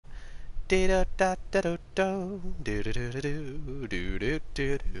Okay,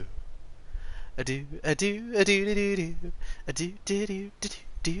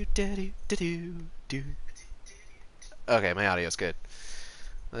 my audio's good.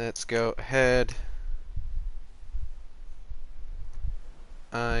 Let's go ahead.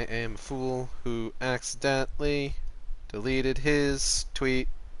 I am a fool who accidentally deleted his tweet,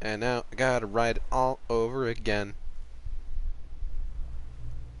 and now I gotta write it all over again.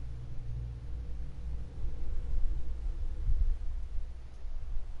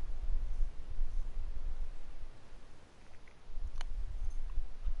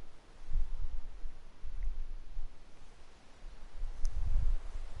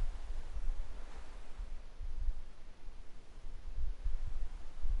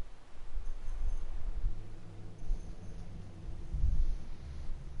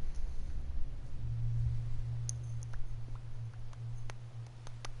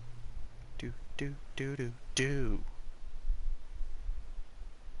 Do, do, do, do, do.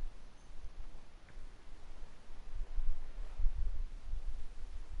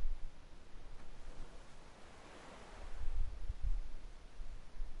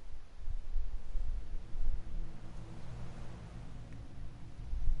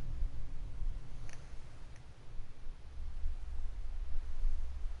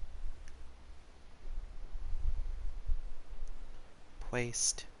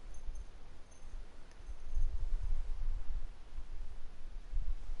 Waste.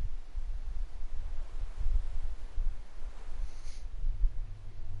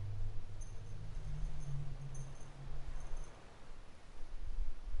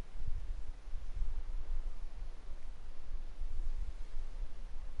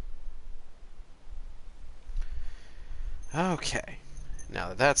 Okay, now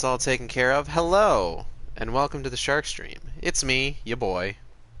that that's all taken care of, hello, and welcome to the Shark Stream. It's me, ya boy.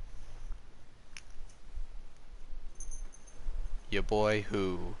 Ya boy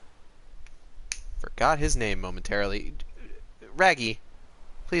who forgot his name momentarily. Raggy,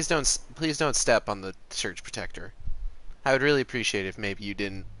 please don't step on the surge protector. I would really appreciate it if maybe you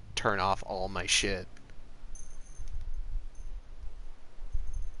didn't turn off all my shit.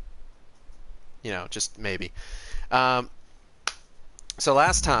 You know, just maybe. So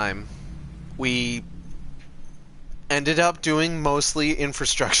last time we ended up doing mostly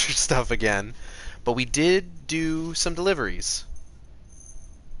infrastructure stuff again, but we did do some deliveries.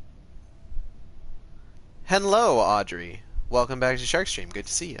 Hello, Audrey. Welcome back to Shark Stream. Good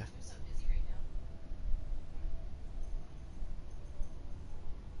to see you.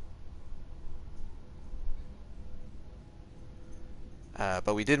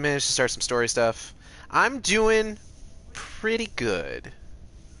 But we did manage to start some story stuff. I'm doing pretty good.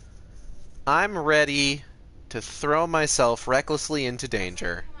 I'm ready to throw myself recklessly into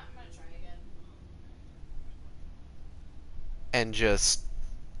danger and just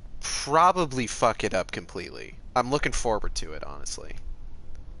probably fuck it up completely. I'm looking forward to it, honestly.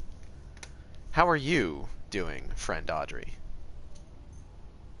 How are you doing, friend Audrey?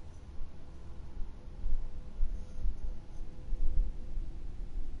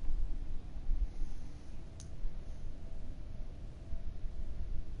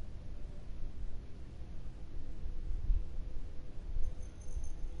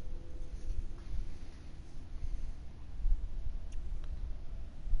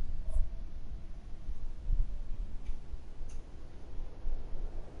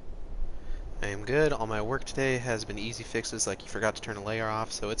 I am good. All my work today has been easy fixes like you forgot to turn a layer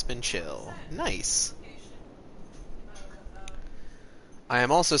off, so it's been chill. Nice. I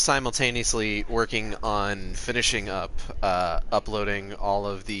am also simultaneously working on finishing up uploading all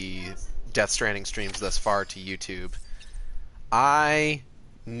of the Death Stranding streams thus far to YouTube. I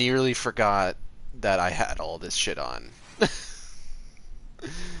nearly forgot that I had all this shit on.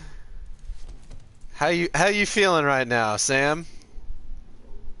 How you feeling right now, Sam?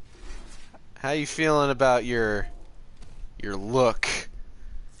 How you feeling about your look?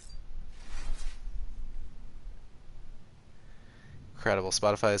 Incredible.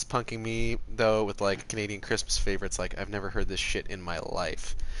 Spotify is punking me though with like Canadian Christmas favorites like I've never heard this shit in my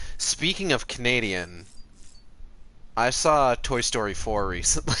life. Speaking of Canadian, I saw Toy Story 4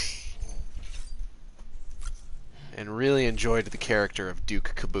 recently and really enjoyed the character of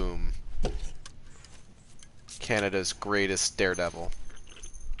Duke Kaboom, Canada's greatest daredevil.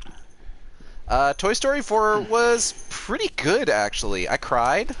 Toy Story 4 was pretty good, actually. I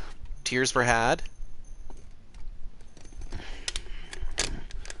cried. Tears were had.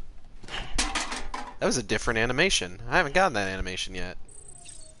 That was a different animation. I haven't gotten that animation yet.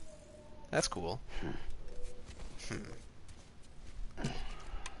 That's cool.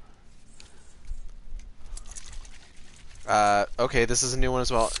 Okay, this is a new one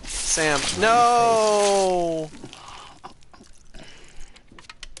as well. Sam, no!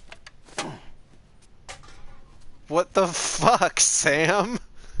 What the fuck, Sam?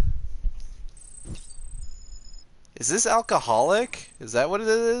 Is this alcoholic? Is that what it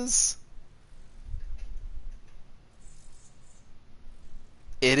is?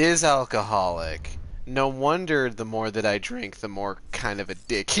 It is alcoholic. No wonder the more that I drink, the more kind of a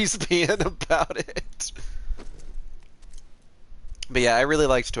dick he's being about it. But yeah, I really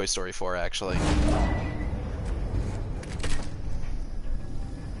liked Toy Story 4, actually.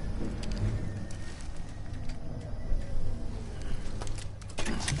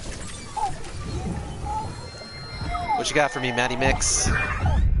 What you got for me, Matty Mix?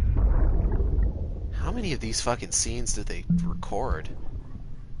 How many of these fucking scenes did they record?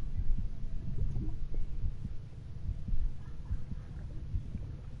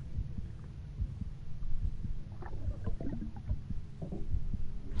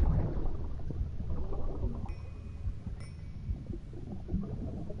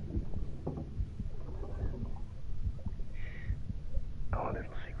 Our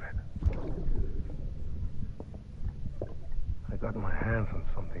little secret. I got my hands on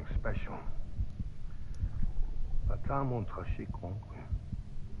something special.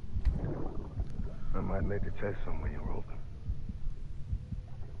 I might lay the test somewhere you wrote.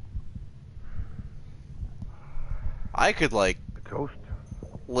 I could, like, The coast,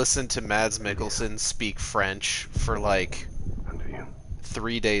 listen to Mads Mikkelsen speak French for, like, under you.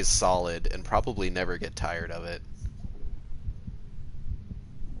 3 days solid and probably never get tired of it.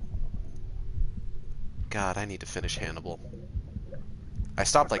 God, I need to finish Hannibal. I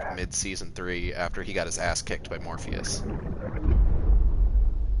stopped, like, mid-season 3 after he got his ass kicked by Morpheus.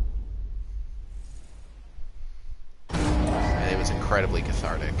 And it was incredibly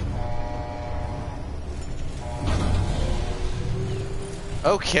cathartic.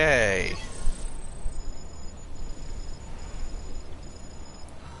 Okay.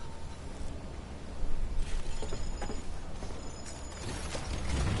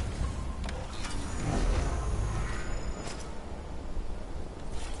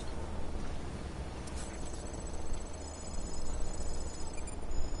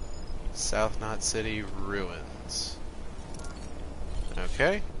 South Knot City ruins.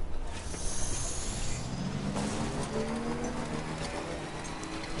 Okay.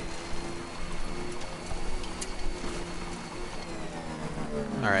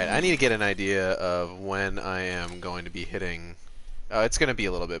 Alright, I need to get an idea of when I am going to be hitting... it's going to be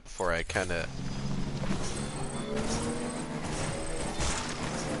a little bit before I kind of...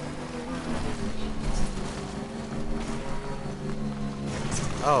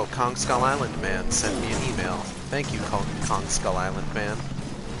 Oh, Kong Skull Island Man sent me an email. Thank you, Kong Skull Island Man.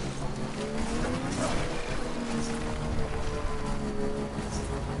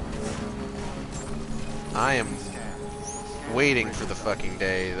 I am waiting for the fucking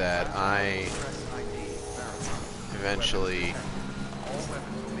day that I eventually,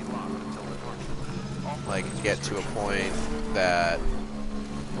 like, get to a point that...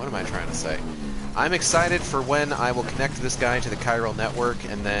 What am I trying to say? I'm excited for when I will connect this guy to the chiral network,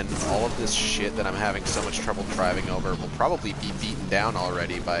 and then all of this shit that I'm having so much trouble driving over will probably be beaten down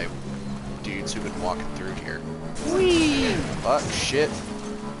already by dudes who've been walking through here. Whee! Fuck, shit.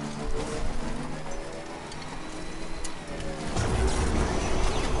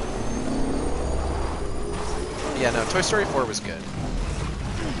 Yeah, no, Toy Story 4 was good.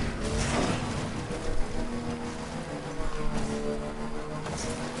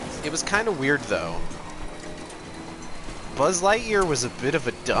 It was kind of weird, though. Buzz Lightyear was a bit of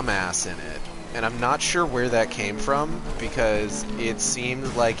a dumbass in it, and I'm not sure where that came from, because it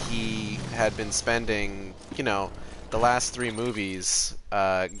seemed like he had been spending, you know, the last 3 movies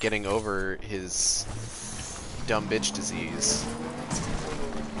getting over his dumb bitch disease.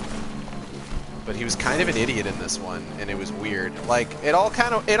 But he was kind of an idiot in this one, and it was weird. Like, it all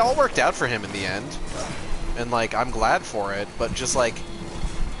worked out for him in the end, and, like, I'm glad for it, but just, like,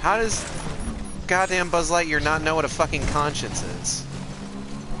 how does goddamn Buzz Lightyear not know what a fucking conscience is?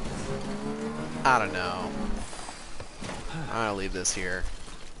 I don't know. I'm gonna leave this here.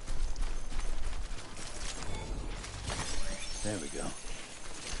 There we go.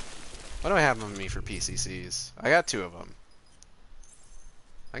 What do I have on me for PCCs? I got 2 of them.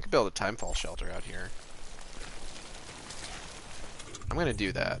 I could build a timefall shelter out here. I'm gonna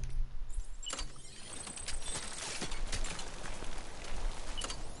do that.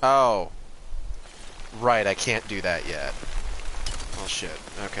 Oh. Right, I can't do that yet. Oh shit,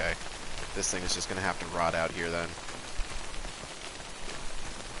 okay. This thing is just gonna have to rot out here then.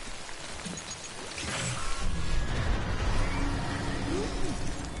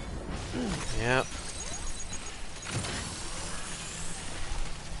 Yep.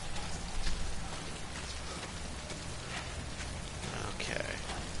 Okay.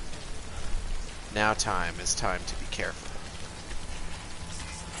 Now time is time to be careful.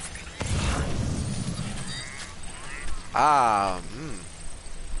 Ah,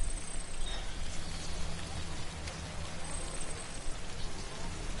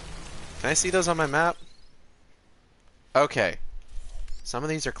 Can I see those on my map? Okay. Some of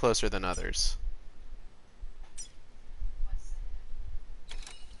these are closer than others.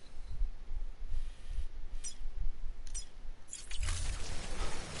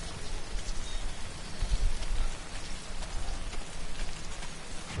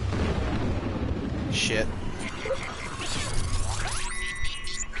 Shit.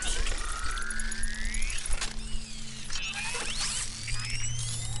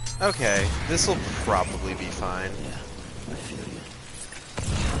 Okay, this will probably be fine. Yeah, I feel you.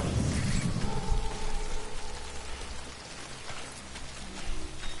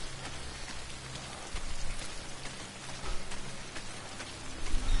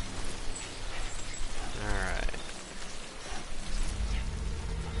 Alright.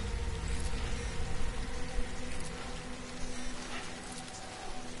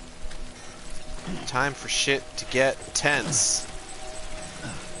 Time for shit to get tense.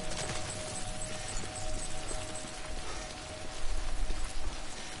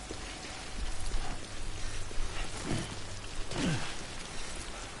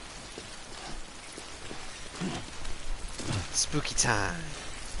 Spooky time.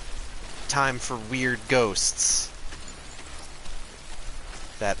 Time for weird ghosts.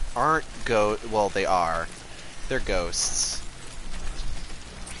 That aren't well, they are. They're ghosts.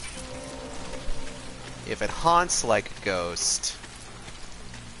 If it haunts like a ghost,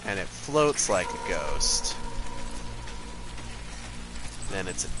 and it floats like a ghost, then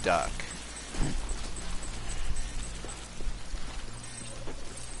it's a duck.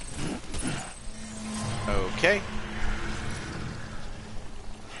 Okay.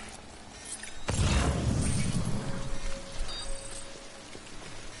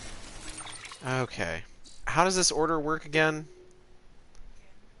 Okay. How does this order work again?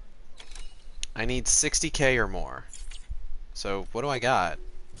 I need 60k or more. So, what do I got?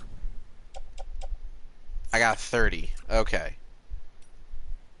 I got 30. Okay.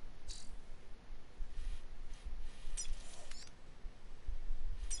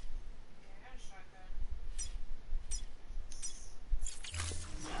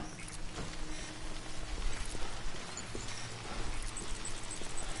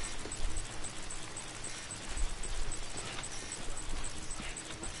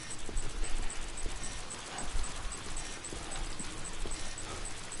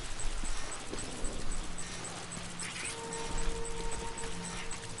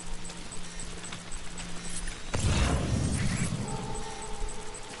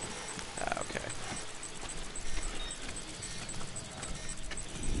 Okay.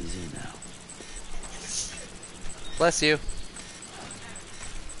 Easy now. Bless you.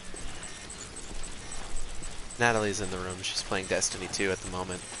 Natalie's in the room. She's playing Destiny 2 at the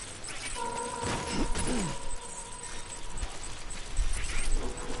moment.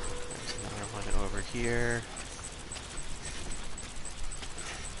 There's another one over here.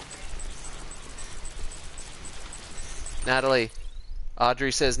 Natalie.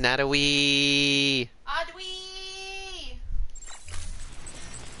 Audrey says Natalie. Audrey!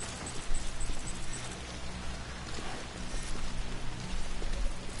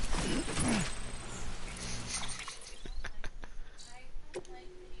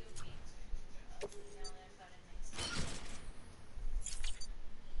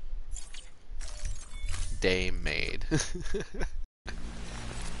 Day made.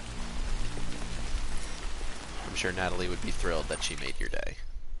 I'm sure Natalie would be thrilled that she made your day.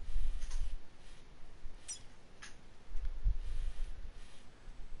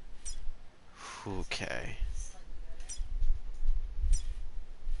 Okay.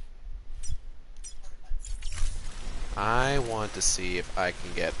 I want to see if I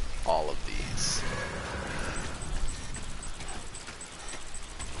can get all of these.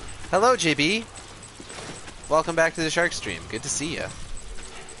 Hello, JB. Welcome back to the Shark Stream. Good to see you.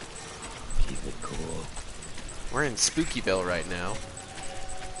 Keep it cool. We're in Spookyville right now.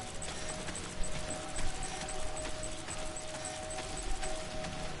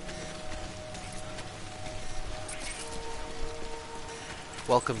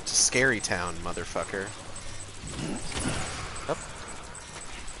 Welcome to Scary Town, motherfucker. Up.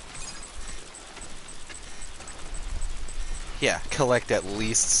 Yeah, collect at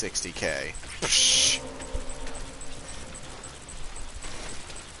least 60k. Psh.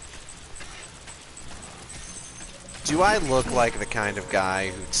 Do I look like the kind of guy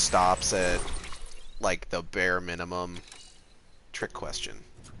who stops at, like, the bare minimum? Trick question.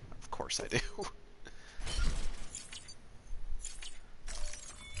 Of course I do.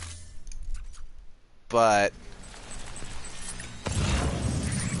 But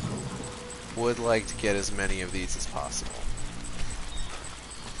would like to get as many of these as possible.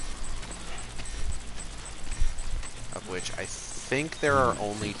 Of which I think there are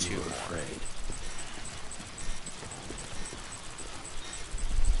only 2 more. Afraid.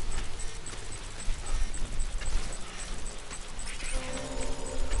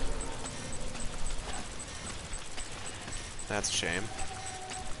 That's a shame.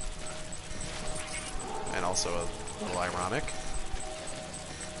 And also a little ironic.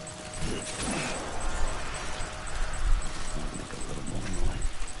 Make a little more noise.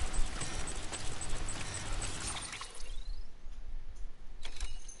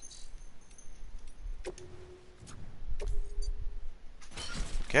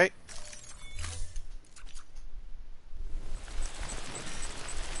 Okay.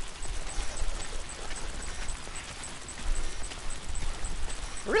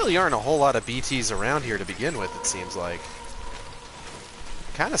 There really aren't a whole lot of BTs around here to begin with, it seems like.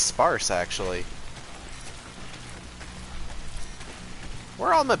 Kind of sparse, actually. Where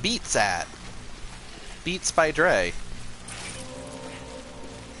are all my beats at? Beats by Dre.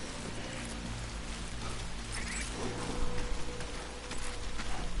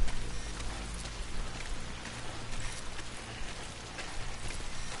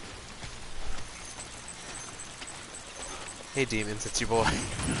 Hey demons, it's your boy.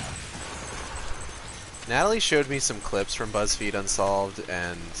 Natalie showed me some clips from BuzzFeed Unsolved,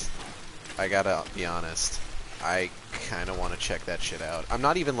 and I gotta be honest, I kind of want to check that shit out. I'm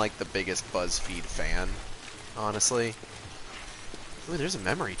not even like the biggest BuzzFeed fan, honestly. Ooh, there's a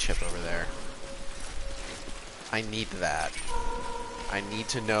memory chip over there. I need that. I need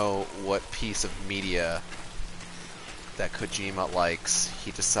to know what piece of media that Kojima likes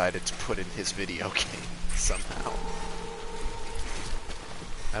he decided to put in his video game somehow.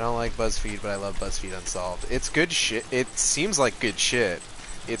 I don't like BuzzFeed, but I love BuzzFeed Unsolved. It's good shit. It seems like good shit.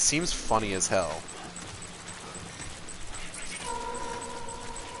 It seems funny as hell.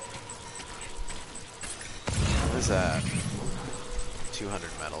 What is that? 200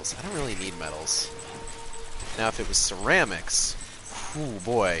 metals. I don't really need metals. Now, if it was ceramics, ooh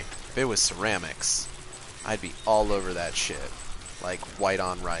boy, if it was ceramics, I'd be all over that shit. Like white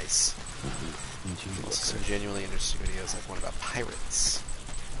on rice. Also, some genuinely interesting videos, like one about pirates.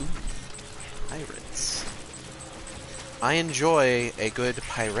 Ooh, pirates. I enjoy a good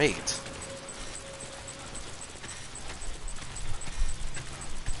pirate.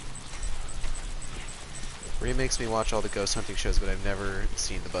 Rhea makes me watch all the ghost hunting shows, but I've never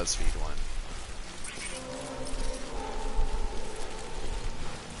seen the BuzzFeed one.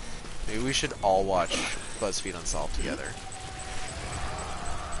 Maybe we should all watch BuzzFeed Unsolved together.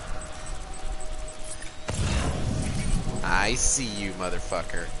 I see you,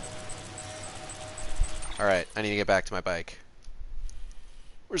 motherfucker. Alright, I need to get back to my bike.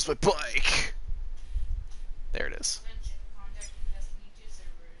 Where's my bike? There it is.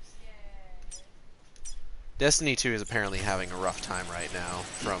 Destiny 2 is apparently having a rough time right now,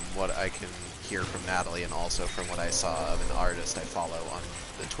 from what I can hear from Natalie, and also from what I saw of an artist I follow on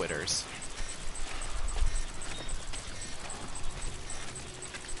the Twitters.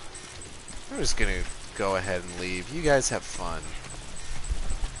 I'm just gonna go ahead and leave. You guys have fun.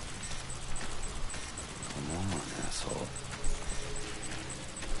 Come on, asshole.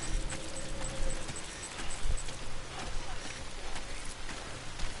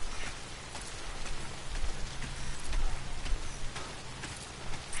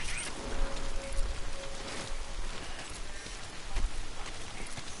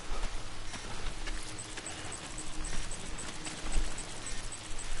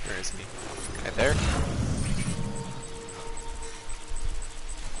 Where is he? Right there?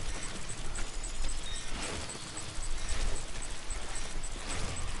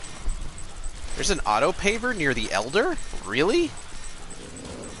 There's an auto paver near the Elder? Really?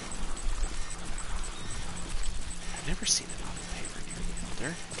 I've never seen an auto paver near the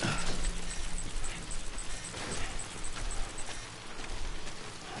Elder.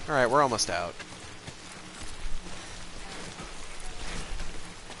 Alright, we're almost out.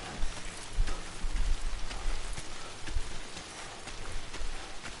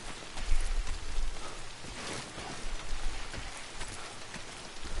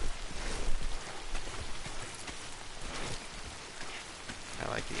 I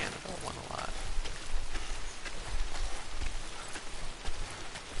like the Annabelle one a lot.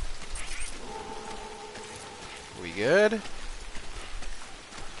 We good?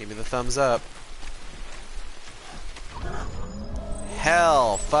 Give me the thumbs up.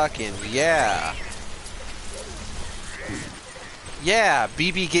 Hell fucking yeah. Yeah,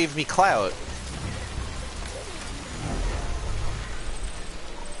 BB gave me clout.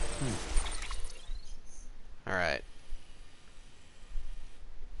 Alright.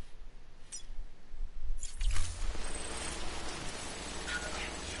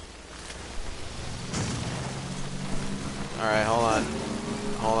 Alright, hold on.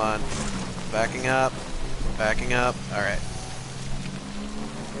 Hold on. Backing up. Backing up. Alright.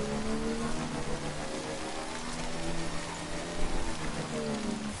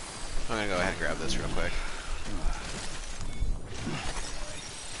 I'm gonna go ahead and grab this real quick.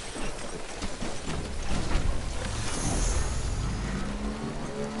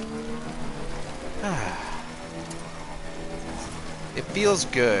 It feels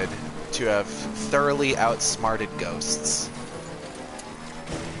good to have thoroughly outsmarted ghosts.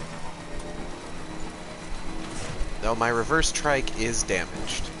 Though my reverse trike is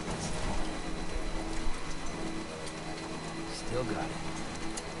damaged. Still got it.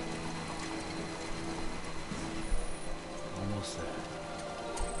 Almost there.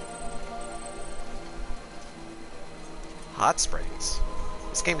 Hot springs?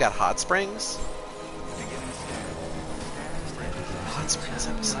 This game got hot springs? Hot springs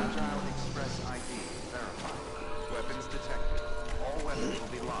episode. Express ID verified. Weapons detected. All weapons will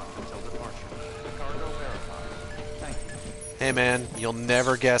be locked until departure. The cargo verified. Thank you. Hey man, you'll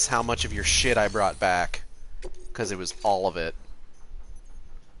never guess how much of your shit I brought back. Because it was all of it.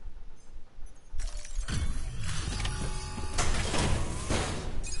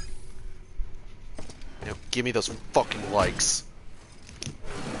 You know, give me those fucking likes.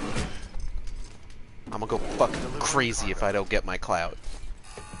 I'm gonna go fucking crazy if I don't get my clout.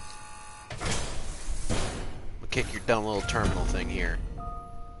 I'll kick your dumb little terminal thing here.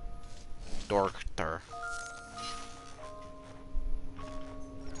 Dorkter.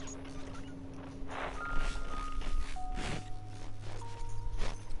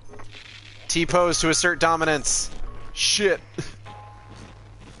 T-pose to assert dominance. Shit.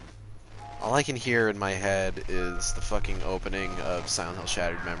 All I can hear in my head is the fucking opening of Silent Hill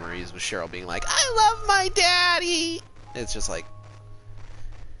Shattered Memories with Cheryl being like, I love my daddy! It's just like,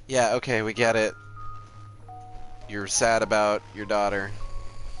 yeah, okay, we get it. You're sad about your daughter.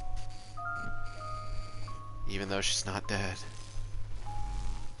 Even though she's not dead.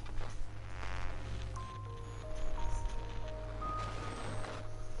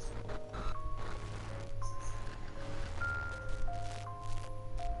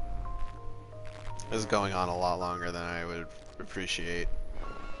 This is going on a lot longer than I would appreciate.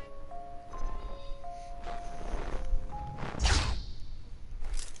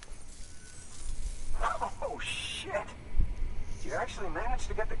 Oh, shit. You actually managed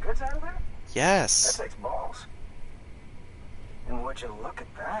to get the goods out of there? Yes. That takes balls. And would you look at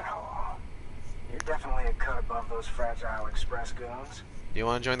that haul? You're definitely a cut above those fragile express goons. Do you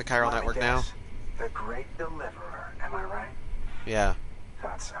want to join the Chiral Let me Network now? guess. The Great Deliverer, am I right? Yeah.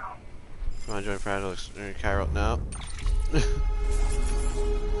 Thought so. You want to join Fragile Chiral? No.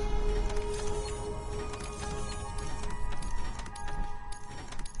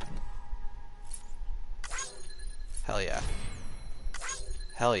 Hell yeah.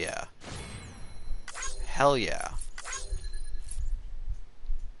 Hell yeah. Hell yeah.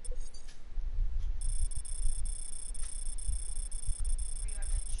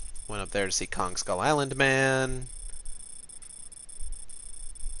 Went up there to see Kong Skull Island Man.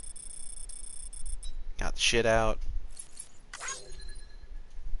 Got the shit out.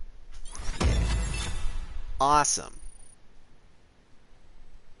 Awesome.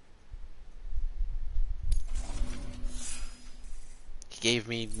 He gave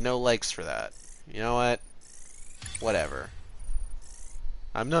me no likes for that. You know what? Whatever.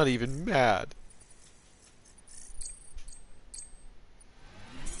 I'm not even mad.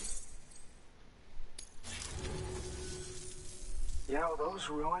 You know, those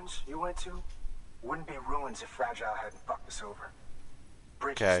ruins you went to wouldn't be ruins if Fragile hadn't fucked us over.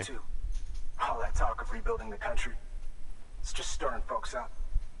 Bridges, Okay. too. All that talk of rebuilding the country, it's just stirring folks up.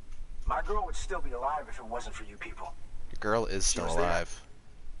 My girl would still be alive if it wasn't for you people. Your girl is still was there. alive.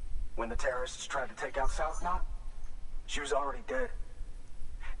 When the terrorists tried to take out South Knot, she was already dead.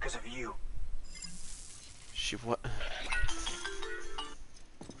 Because of you. She what?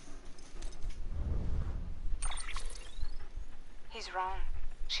 He's wrong.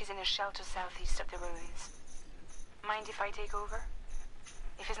 She's in a shelter southeast of the ruins. Mind if I take over?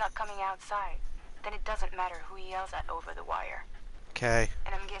 If he's not coming outside, then it doesn't matter who he yells at over the wire. Okay.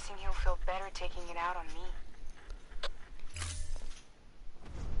 And I'm guessing he'll feel better taking it out on me.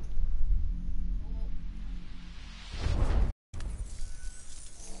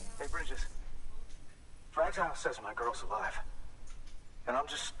 bridges. Fragile says my girl's alive. And I'm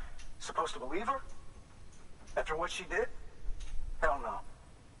just supposed to believe her? After what she did? Hell no.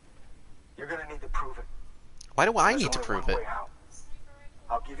 You're gonna need to prove it. Why do I There's need to only prove one it? way out.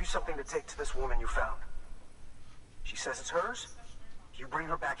 I'll give you something to take to this woman you found. She says it's hers. You bring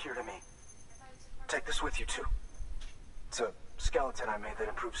her back here to me. Take this with you, too. It's a skeleton I made that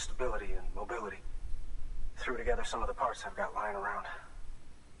improves stability and mobility. Threw together some of the parts I've got lying around.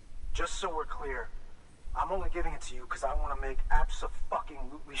 Just so we're clear, I'm only giving it to you because I want to make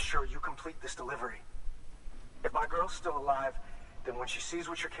abso-fucking-lutely sure you complete this delivery. If my girl's still alive, then when she sees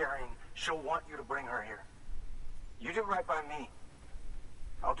what you're carrying, she'll want you to bring her here. You do right by me.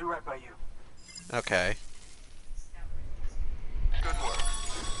 I'll do right by you. Okay. Good work.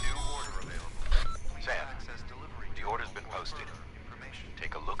 New order available. Sam, Access delivery. the order's been posted. Information.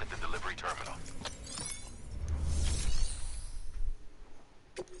 Take a look at the delivery terminal.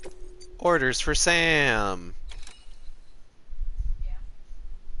 Orders for Sam.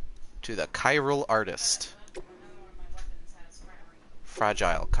 To the chiral artist.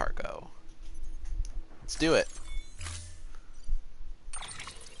 Fragile cargo. Let's do it.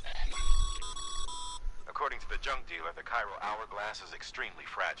 According to the junk dealer, the chiral hourglass is extremely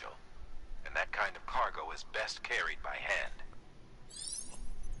fragile. And that kind of cargo is best carried by hand.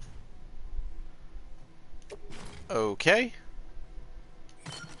 Okay.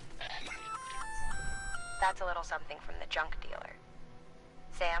 That's a little something from the junk dealer.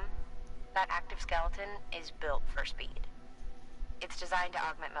 Sam, that active skeleton is built for speed. It's designed to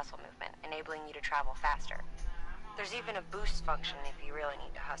augment muscle movement, enabling you to travel faster. There's even a boost function if you really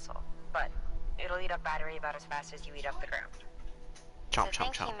need to hustle, but it'll eat up battery about as fast as you eat up the ground. Chomp, To chomp,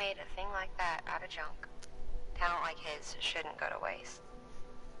 think he chomp. made a thing like that out of junk. Talent like his shouldn't go to waste.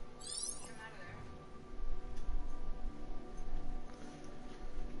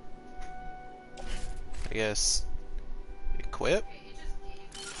 I guess. Equip?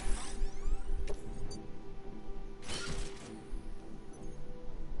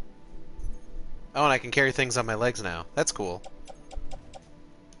 Oh, and I can carry things on my legs now. That's cool.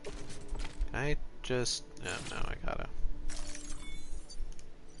 Can I just... No, I gotta...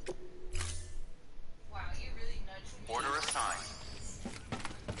 Order assigned.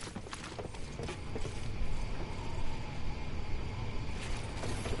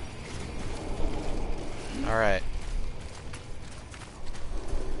 Alright.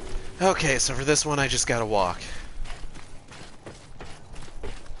 Okay, so for this one I just gotta walk.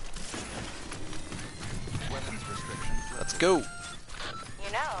 Weapons restrictions. Let's go!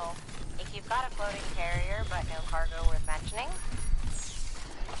 You know, if you've got a floating carrier but no cargo worth mentioning,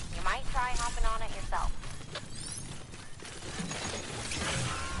 you might try hopping on it yourself.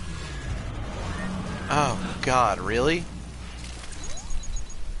 Oh god, really?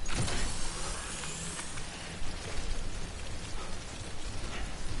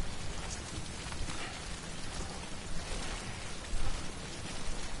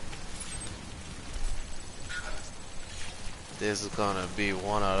 This is gonna be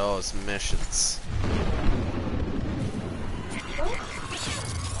one of those missions.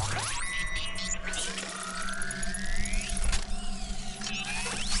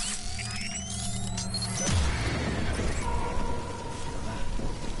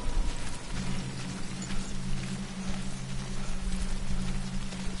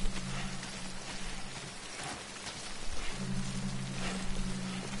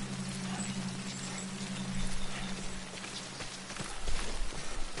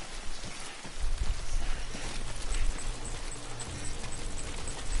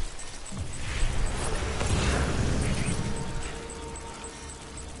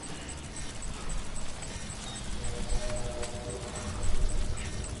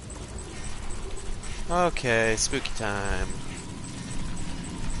 Okay, spooky time.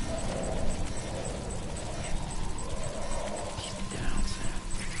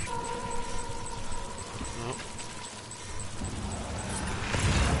 Oh.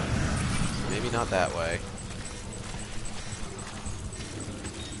 Maybe not that way.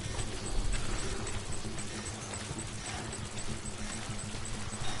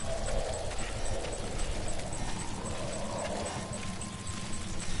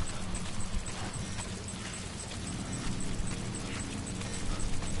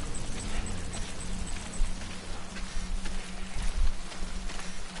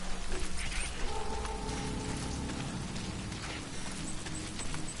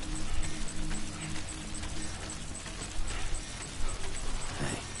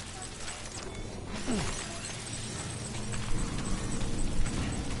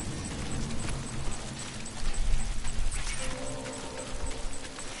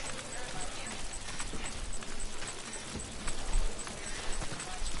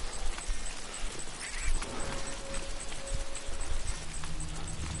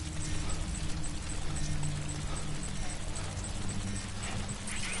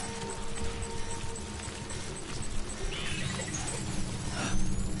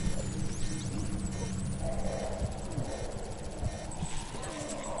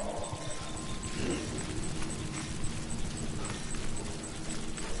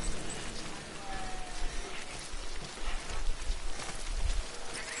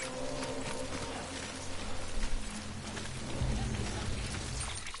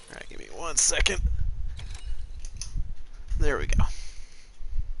 1 second. There we go.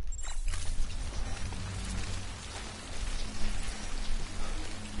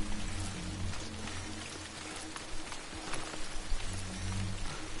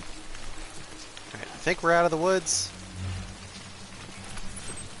 Alright, I think we're out of the woods.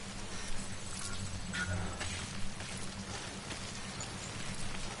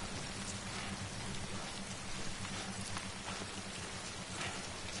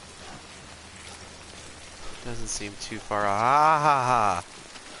 Doesn't seem too far. Ah ha ha.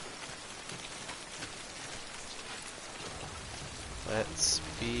 Let's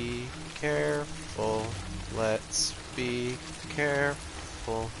be careful. Let's be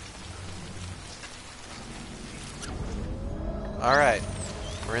careful. Alright.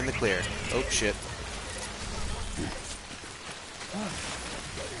 We're in the clear. Oh shit.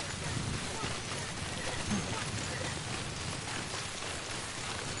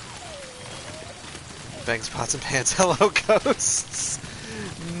 Bangs, pots, and pans. Hello, ghosts.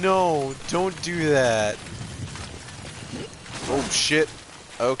 No, don't do that. Oh shit.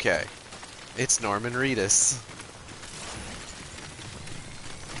 Okay. It's Norman Reedus.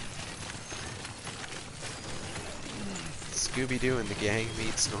 Scooby-Doo and the gang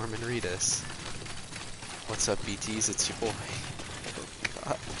meets Norman Reedus. What's up, BTs? It's your boy.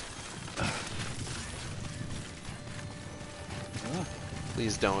 Oh, God.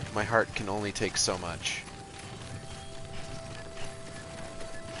 Please don't. My heart can only take so much.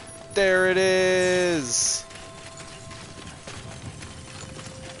 There it is!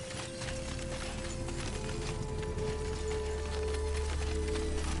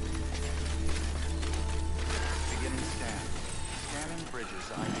 Beginning scan. Scanning bridges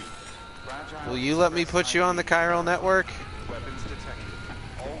ID. Fragile Will you let me Express put you on the ID chiral verified. network? Weapons detected.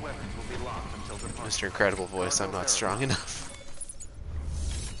 All weapons will be locked until departure. Mr. Incredible Voice, I'm Cargo not strong verified. enough.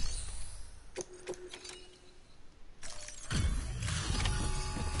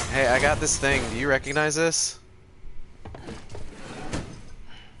 Hey, I got this thing. Do you recognize this?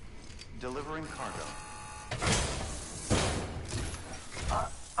 Delivering cargo.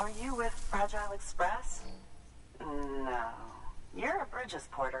 Are you with Fragile Express? No. You're a Bridges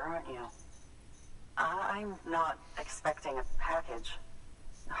porter, aren't you? I'm not expecting a package.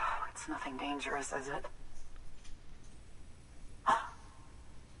 Oh, it's nothing dangerous, is it? Oh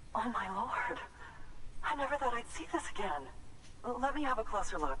my lord. I never thought I'd see this again. Let me have a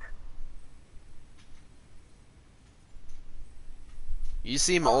closer look. You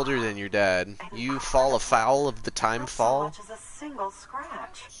seem older than your dad. You fall afoul of the time Not so fall? much as a single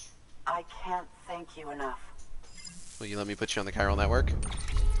scratch. I can't thank you enough. Will you let me put you on the chiral network? I'm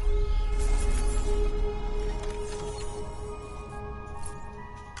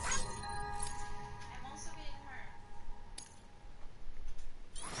also getting hurt.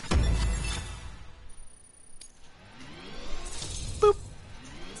 Boop.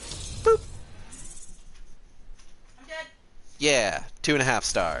 Boop. I'm dead. Yeah, 2.5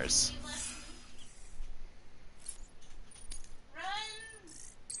 stars. Leave left. Run!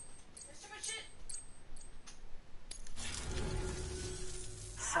 There's too much shit.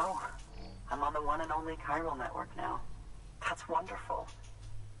 So, I'm on the one and only chiral network now. That's wonderful.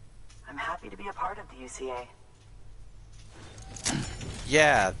 I'm happy to be a part of the UCA.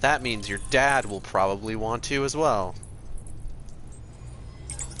 Yeah, that means your dad will probably want to as well.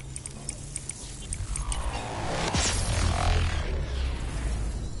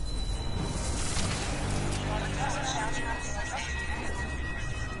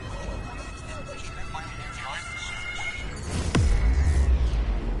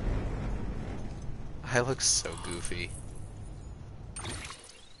 I look so goofy.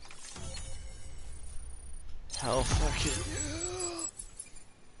 Hell fucking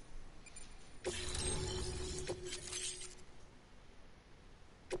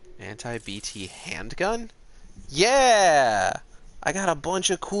yeah. Anti-BT handgun? Yeah! I got a bunch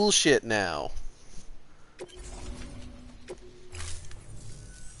of cool shit now.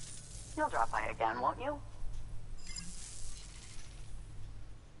 You'll drop by again, won't you?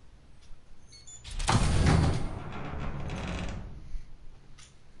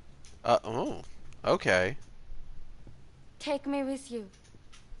 Oh. Okay. Take me with you.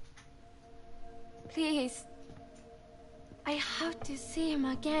 Please. I have to see him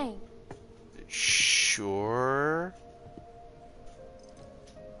again. Sure.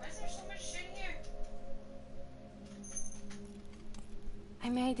 Why is there so much shit here? I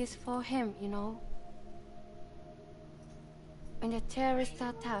made this for him, you know. When the terrorists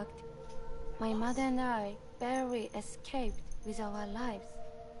attacked, my mother and I barely escaped with our lives.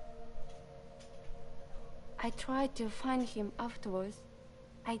 I tried to find him afterwards.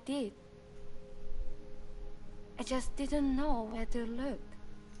 I did. I just didn't know where to look.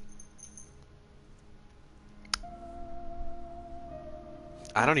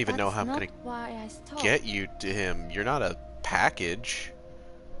 I don't But even know that's how I'm not gonna why I stopped. get you to him. You're not a package.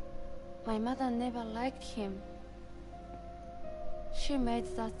 My mother never liked him. She made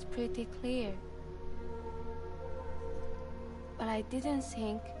that pretty clear. But I didn't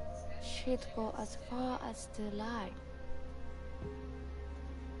think she'd go as far as to lie.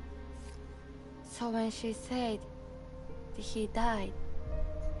 So when she said that he died,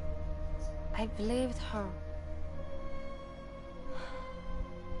 I believed her.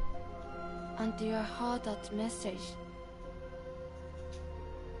 Until I heard that message.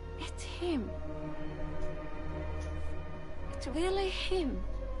 It's him. It's really him.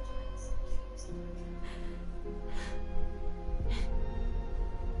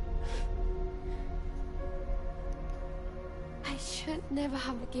 I should never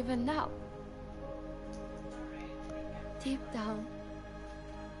have given up. Deep down,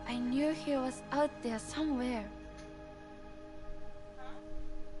 I knew he was out there somewhere.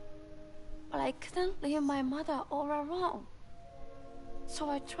 But I couldn't leave my mother all alone.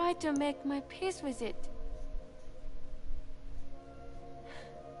 So I tried to make my peace with it.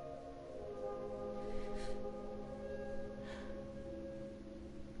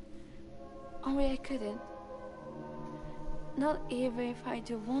 Only I couldn't. Not even if I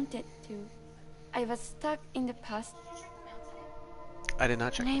do wanted to. I was stuck in the past. I did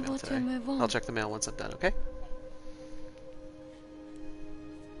not check the mail Unable to today. move on. I'll check the mail once I'm done, okay?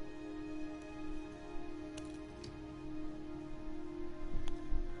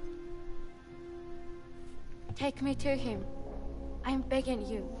 Take me to him. I'm begging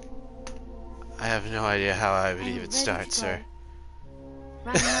you. I have no idea how I would I'm even ready start, to sir.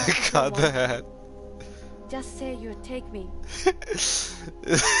 go. Right now, if you God, the want. hat. Just say you take me.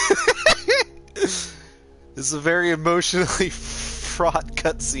 This is a very emotionally fraught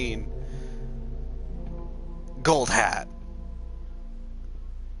cutscene. Gold hat.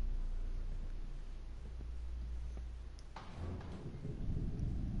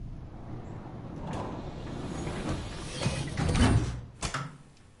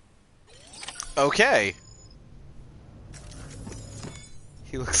 Okay.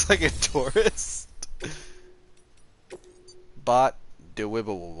 He looks like a tourist. Bot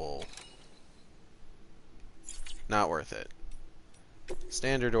dewibble. Not worth it.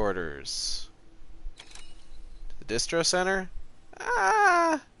 Standard orders. The distro center?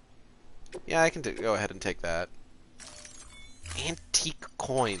 Ah. Yeah, I can go ahead and take that. Antique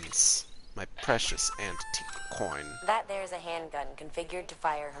coins. My precious antique coin. That there's a handgun configured to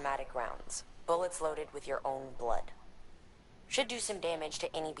fire hermetic rounds. Bullets loaded with your own blood. Should do some damage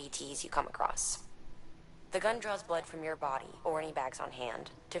to any BTs you come across. The gun draws blood from your body, or any bags on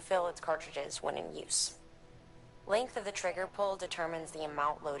hand, to fill its cartridges when in use. Length of the trigger pull determines the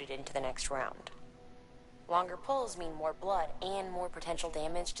amount loaded into the next round. Longer pulls mean more blood and more potential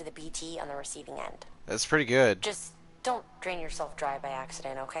damage to the BT on the receiving end. That's pretty good. Just don't drain yourself dry by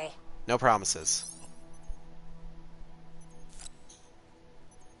accident, okay? No promises.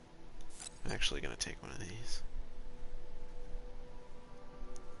 I'm actually gonna take one of these.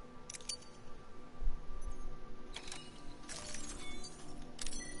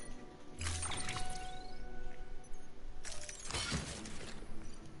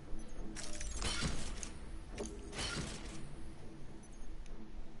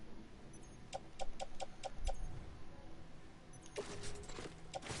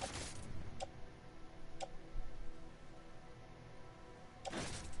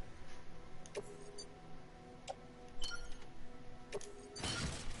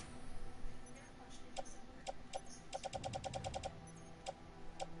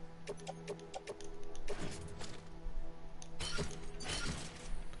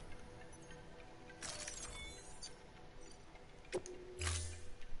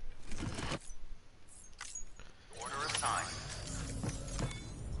 Order assigned.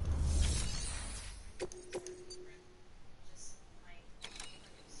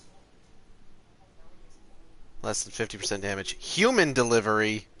 Less than 50% damage. Human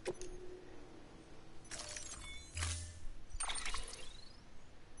delivery.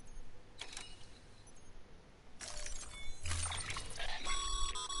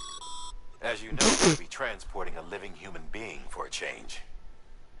 As you know, we'll be transporting a living human being for a change.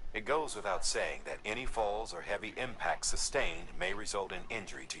 It goes without saying that any falls or heavy impacts sustained may result in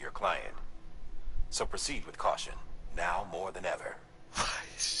injury to your client. So proceed with caution, now more than ever.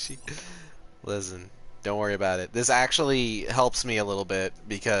 Listen, don't worry about it. This actually helps me a little bit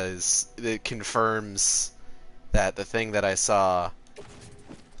because it confirms that the thing that I saw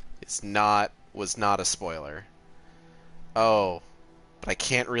was not a spoiler. Oh, but I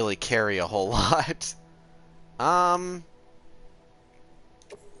can't really carry a whole lot. Um,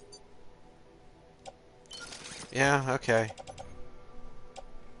 yeah, okay.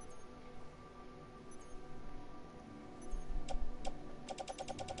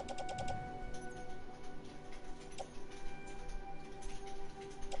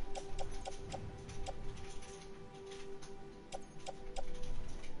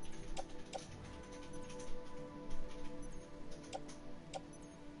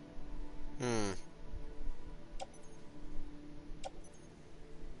 Hmm.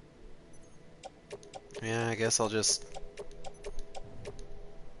 Yeah, I guess I'll just...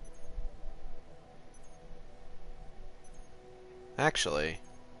 Actually...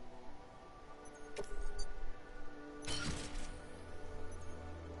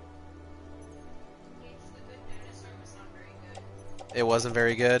 Gates the Good Dinosaur was not very good. It wasn't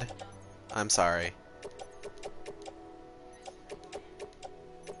very good? No. I'm sorry.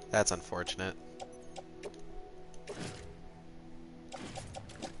 That's unfortunate.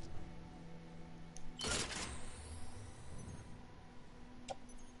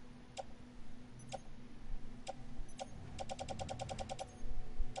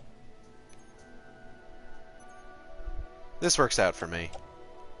 This works out for me.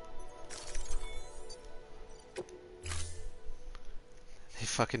 They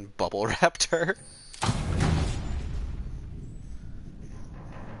fucking bubble wrapped her.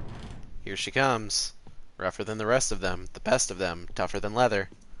 Here she comes. Rougher than the rest of them. The best of them. Tougher than leather.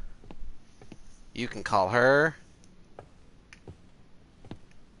 You can call her...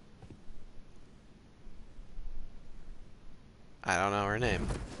 I don't know her name.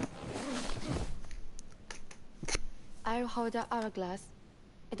 I'll hold the hourglass.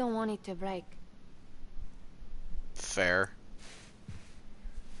 I don't want it to break. Fair.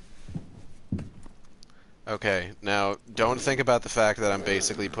 Okay, now, don't think about the fact that I'm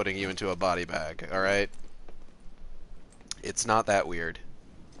basically putting you into a body bag, alright? It's not that weird.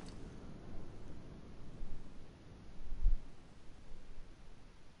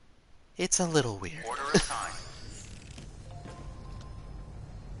 It's a little weird. Order assigned.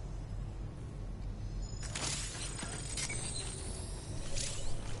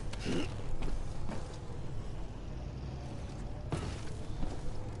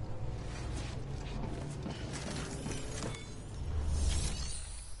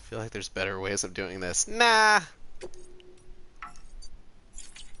 I feel like there's better ways of doing this. Nah!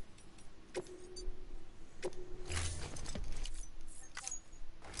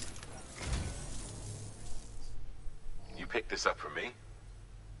 You picked this up for me?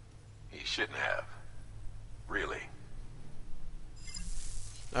 You shouldn't have. Really.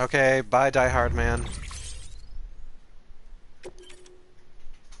 Okay, bye, Die Hard Man.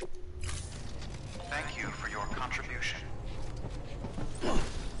 Thank you for your contribution.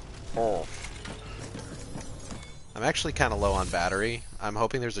 Oh. I'm actually kind of low on battery. I'm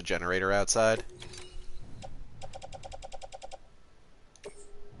hoping there's a generator outside.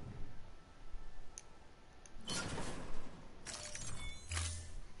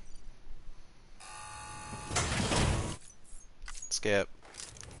 Skip.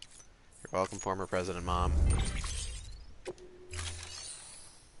 You're welcome, former President Mom.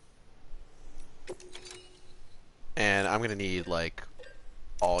 And I'm gonna need, like,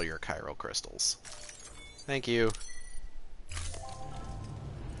 all your chiral crystals. Thank you.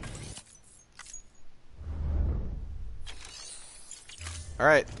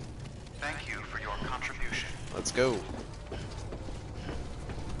 Alright, Thank you for your contribution. let's go.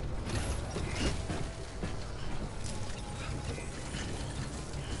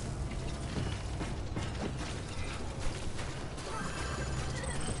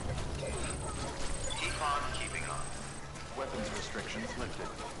 Keep on keeping on. Weapons restrictions lifted.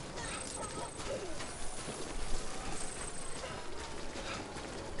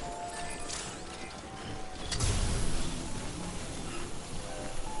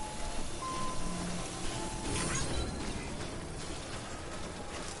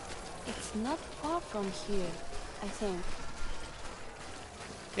 It's not far from here, I think.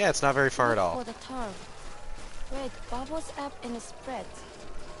 Yeah, it's not very far at Look all. for the turf. Where it bubbles up and spreads.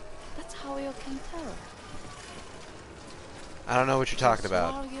 That's how you can tell. I don't know what you're talking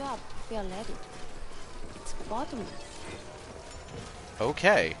about. Swallow you up, feel ready. It's bottomless.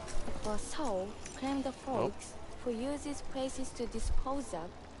 Okay. For so, claim the folks who use these places to dispose of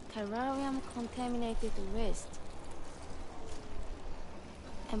terrarium-contaminated waste.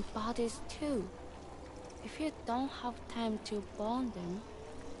 And bodies too. If you don't have time to burn them,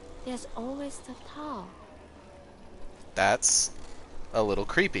 there's always the tar. That's a little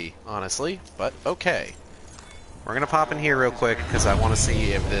creepy, honestly, but okay. We're gonna pop in here real quick because I want to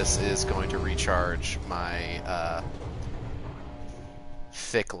see if this is going to recharge my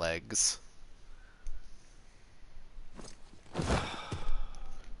thick legs.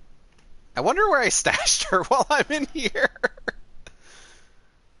 I wonder where I stashed her while I'm in here.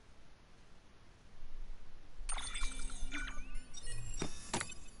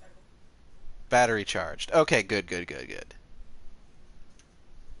 Battery charged. Okay, good. Good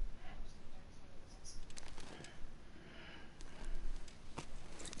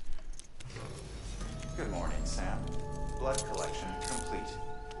morning, Sam. Blood collection complete.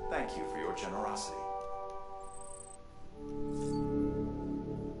 Thank you for your generosity.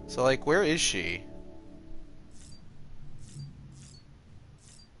 So, like, where is she?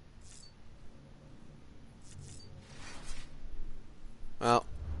 Well,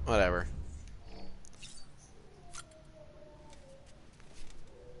 whatever.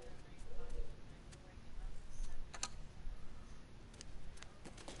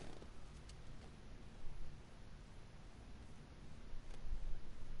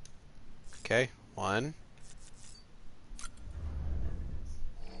 Okay, 1.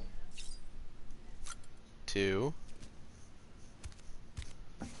 2.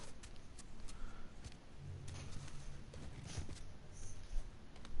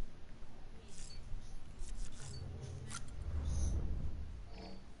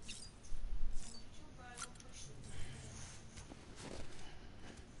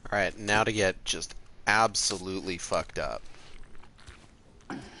 Alright, now to get just absolutely fucked up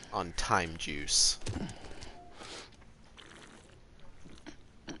on time juice.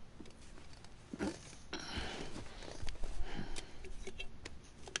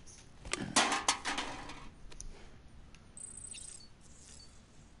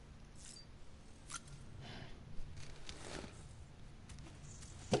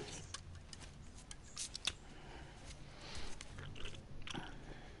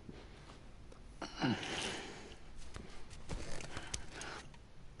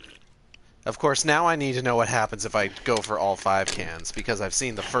 Of course, now I need to know what happens if I go for all 5 cans, because I've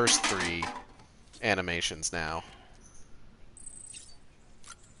seen the first 3 animations now.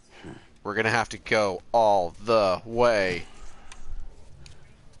 We're gonna have to go all the way.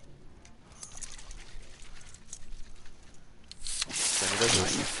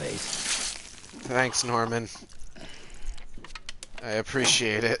 Thanks, Norman. I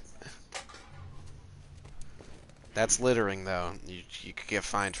appreciate it. That's littering, though. You could get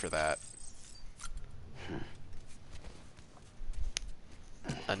fined for that.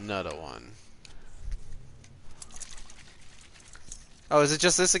 Another one. Oh, is it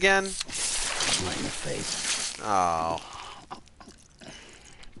just this again? Right in the face. Oh.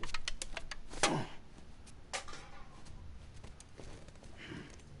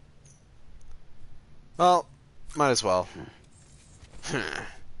 Well, might as well. Is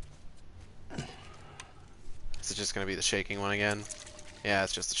it just going to be the shaking one again? Yeah,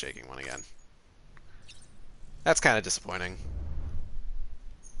 it's just the shaking one again. That's kind of disappointing.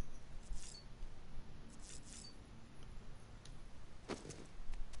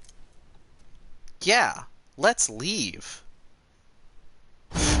 Yeah, let's leave.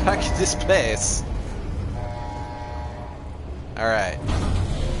 Fuck this place. Alright.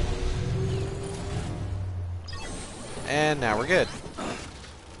 And now we're good.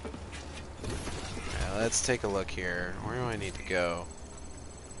 Alright, let's take a look here. Where do I need to go?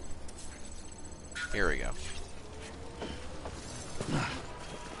 Here we go.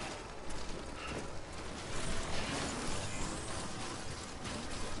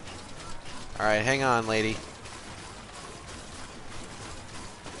 Alright, hang on, lady.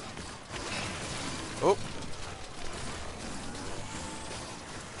 Oh.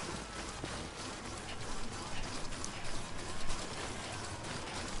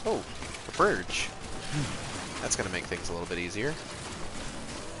 Oh, a bridge. That's gonna make things a little bit easier.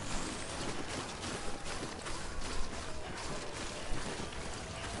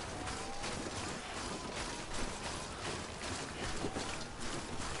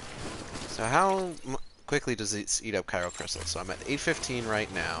 So how quickly does it eat up Chiral Crystal? So I'm at 815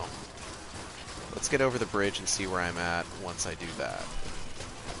 right now. Let's get over the bridge and see where I'm at once I do that.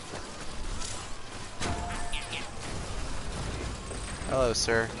 Hello,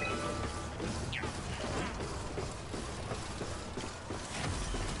 sir.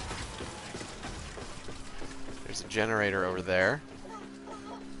 There's a generator over there.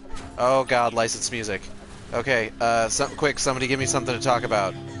 Oh god, licensed music. Okay, quick, somebody give me something to talk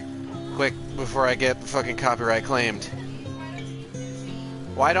about. Quick, before I get fucking copyright claimed.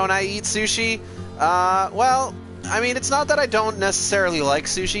 Why don't I eat sushi? Well, I mean, it's not that I don't necessarily like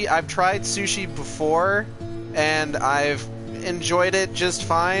sushi. I've tried sushi before, and I've enjoyed it just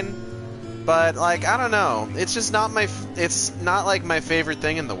fine. But like, I don't know, it's just not it's not like my favorite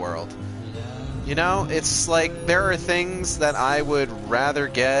thing in the world. You know, it's like there are things that I would rather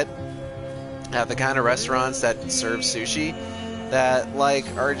get at the kind of restaurants that serve sushi that like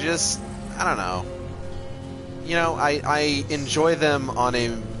are just, I don't know. You know, I enjoy them on a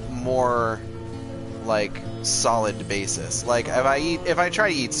more like solid basis. Like if I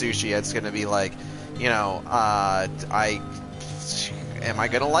try to eat sushi, it's gonna be like, you know, am I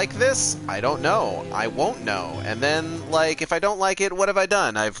gonna like this? I don't know. I won't know. And then like if I don't like it, what have I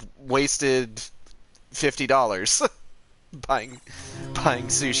done? I've wasted $50 buying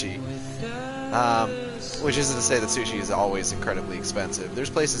sushi. Which isn't to say that sushi is always incredibly expensive. There's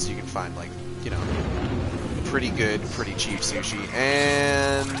places you can find like, you know, pretty good, pretty cheap sushi.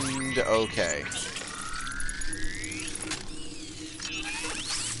 And okay.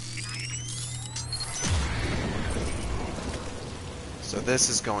 So this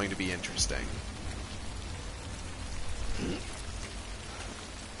is going to be interesting.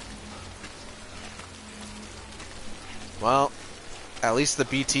 Well, at least the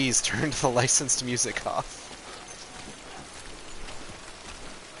BTs turned the licensed music off.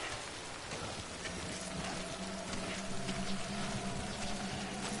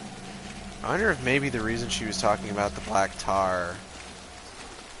 I wonder if maybe the reason she was talking about the black tar...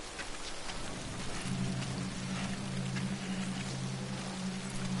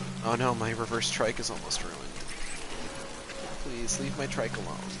 Oh no, my reverse trike is almost ruined. Please, leave my trike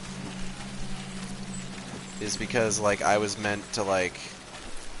alone. Is because, like, I was meant to, like,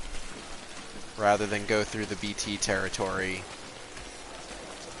 rather than go through the BT territory,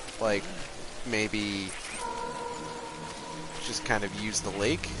 like, maybe just kind of use the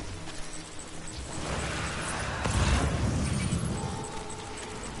lake.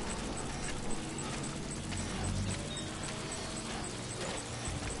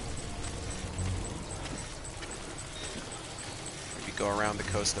 Maybe go around the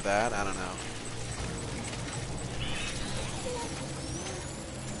coast of that, I don't know.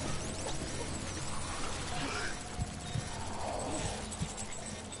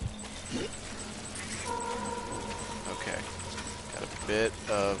 Bit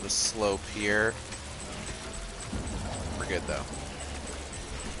of a slope here. We're good though.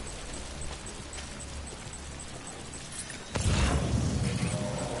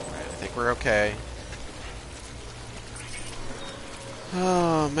 Alright, I think we're okay.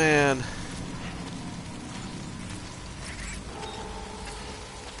 Oh man.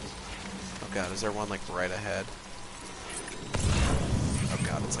 Oh god, is there one like right ahead? Oh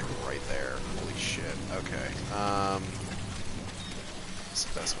god, it's like right there. Holy shit. Okay. What's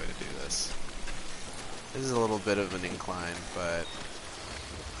the best way to do this? This is a little bit of an incline, but...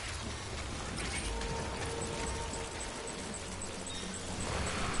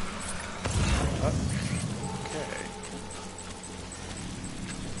 Oh. Okay.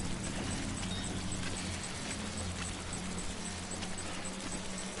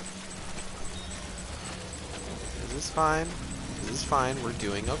 Is this fine? This is fine. We're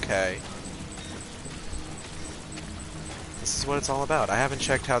doing okay. This is what it's all about. I haven't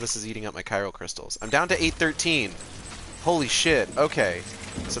checked how this is eating up my chiral crystals. I'm down to 813. Holy shit. Okay.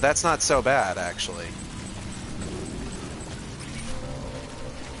 So that's not so bad, actually.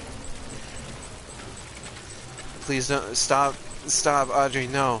 Please don't... Stop. Stop, Audrey.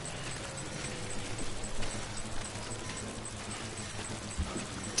 No.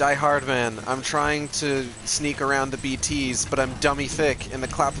 Die hard, man. I'm trying to sneak around the BTs, but I'm dummy thick, and the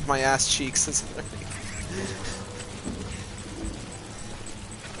clap of my ass cheeks is...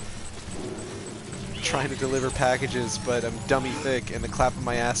 trying to deliver packages, but I'm dummy thick, and the clap of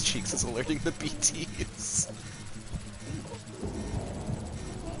my ass cheeks is alerting the BTs.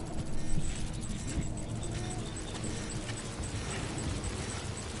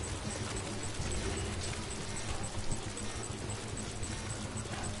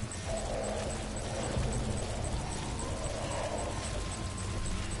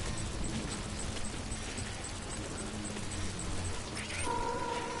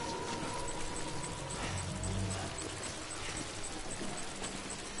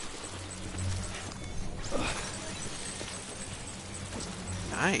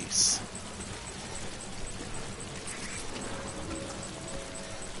 Nice.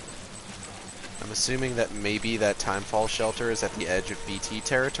 I'm assuming that maybe that timefall shelter is at the edge of BT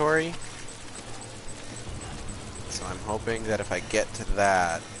territory. So I'm hoping that if I get to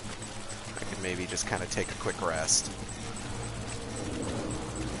that, I can maybe just kind of take a quick rest.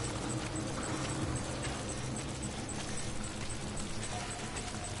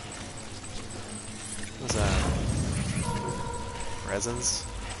 What's that? Resins?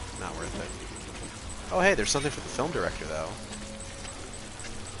 Not worth it. Oh, hey, there's something for the film director, though.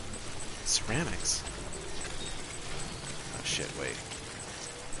 Ceramics. Oh, shit, wait.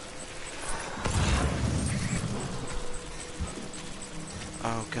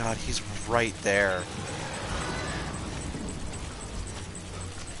 Oh, God, he's right there.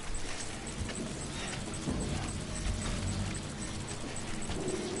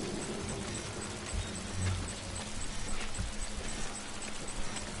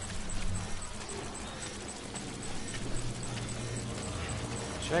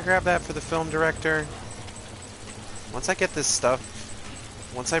 Should I grab that for the film director? Once I get this stuff,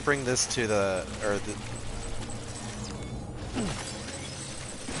 once I bring this to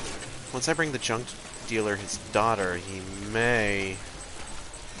once I bring the junk dealer his daughter, he may...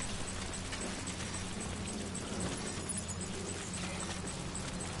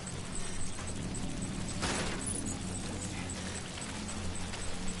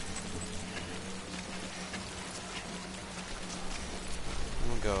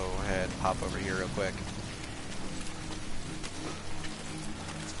 Go ahead, pop over here real quick.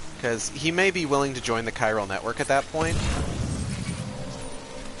 Because he may be willing to join the chiral network at that point.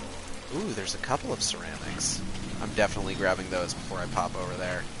 Ooh, there's a couple of ceramics. I'm definitely grabbing those before I pop over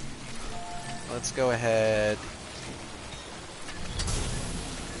there. Let's go ahead.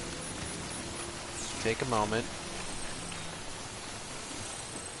 Take a moment.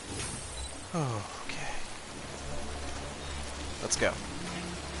 Oh, okay. Let's go.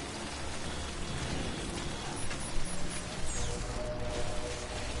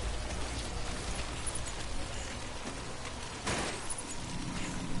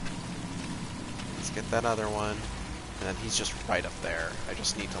 Get that other one, and then he's just right up there. I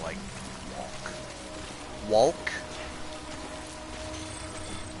just need to, like, walk.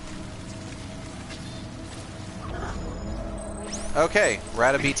 Okay, we're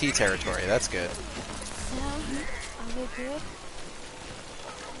out of BT territory. That's good. Sam, are we good?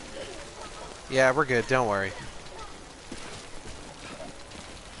 Yeah, we're good. Don't worry.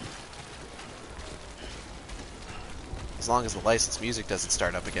 As long as the licensed music doesn't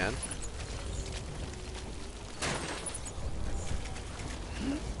start up again.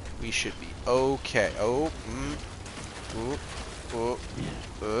 We should be okay. Oh,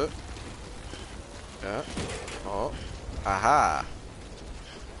 oh, aha.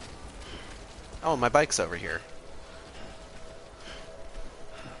 Oh, my bike's over here.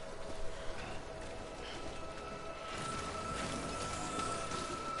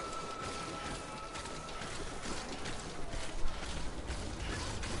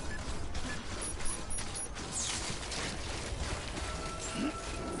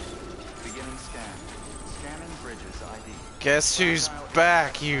 Guess who's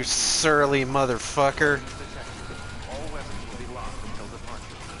back, you surly motherfucker? All weapons will be locked until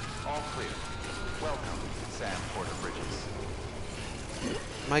departure. All clear. Welcome, Sam Porter Bridges.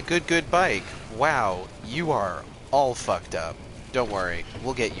 My good bike. Wow, you are all fucked up. Don't worry,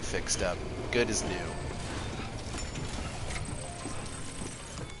 we'll get you fixed up. Good as new.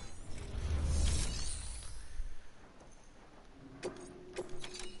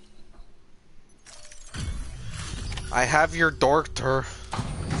 I have your daughter.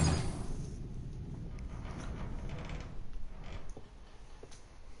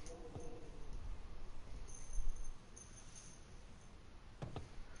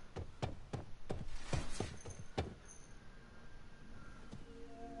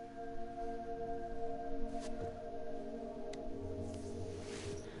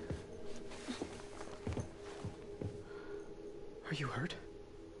 Are you hurt?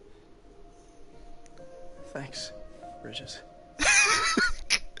 Thanks, Bridges.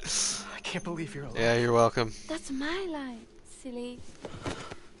 I can't believe you're alive. Yeah, you're welcome. That's my line, silly.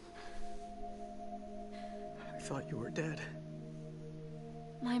 I thought you were dead.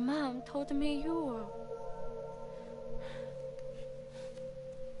 My mom told me you were.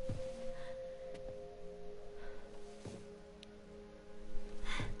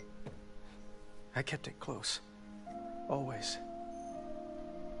 I kept it close. Always.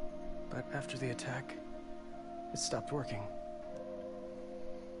 But after the attack, it stopped working.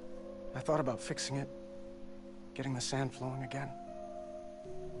 I thought about fixing it, getting the sand flowing again.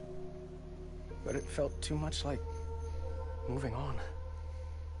 But it felt too much like moving on.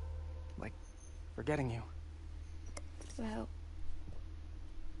 Like forgetting you. Well,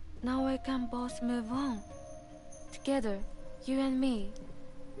 now we can both move on. Together, you and me.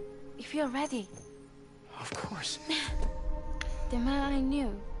 If you're ready. Of course. The man I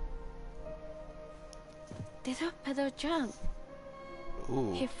knew. They don't peddle junk.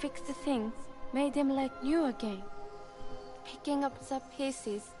 Ooh. He fixed the things made them like new again, picking up the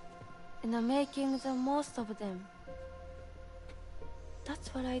pieces and making the most of them.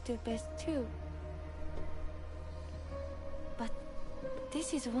 That's what I do best too. But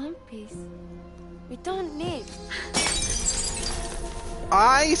this is one piece. We don't need.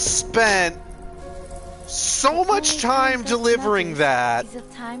 I spent so much time delivering that,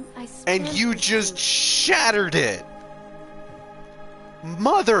 and you just shattered it.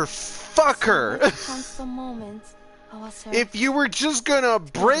 Motherfucker! If you were just gonna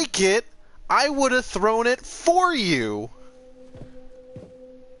break it, I would have thrown it for you.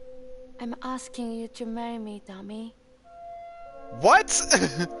 I'm asking you to marry me, dummy. What?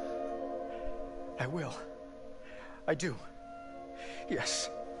 I will. I do. Yes.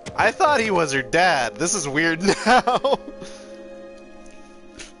 I thought he was her dad. This is weird now.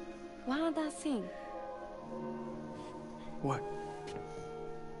 One other thing. What?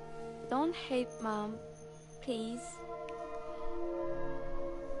 Don't hate Mom, please.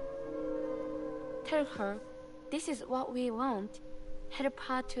 Tell her this is what we want. Help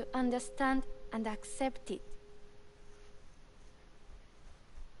her to understand and accept it.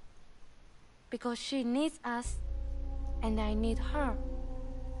 Because she needs us, and I need her.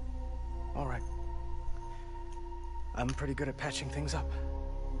 All right. I'm pretty good at patching things up.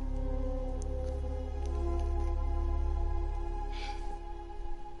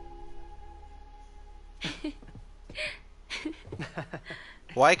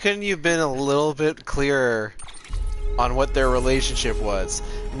 Why couldn't you have been a little bit clearer on what their relationship was?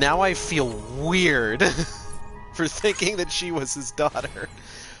 Now I feel weird for thinking that she was his daughter.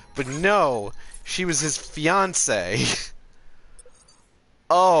 But no, she was his fiance.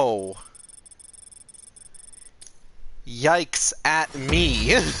 Oh. Yikes at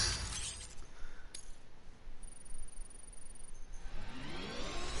me.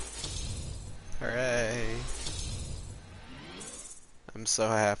 Hooray. I'm so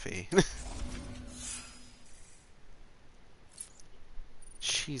happy.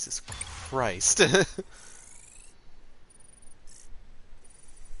 Jesus Christ.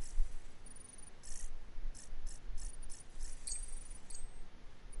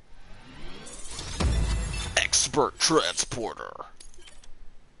 Expert transporter.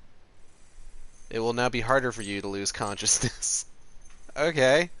 It will now be harder for you to lose consciousness.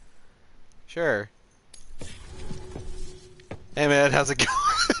 Okay. Sure. Hey man, how's it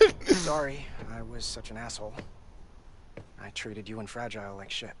going? Sorry, I was such an asshole. I treated you and Fragile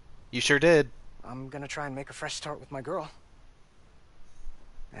like shit. You sure did. I'm gonna try and make a fresh start with my girl.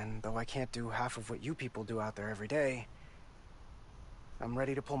 And though I can't do half of what you people do out there every day, I'm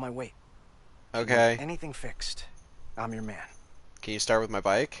ready to pull my weight. Okay. Anything fixed, I'm your man. Can you start with my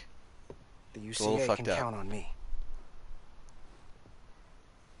bike? The It's a little UCA fucked can up. count on me.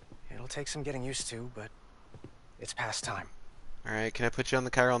 It'll take some getting used to, but it's past time. Alright, can I put you on the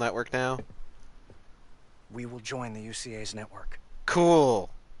chiral network now? We will join the UCA's network.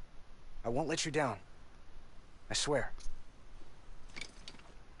 Cool. I won't let you down. I swear.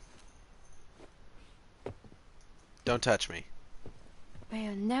 Don't touch me.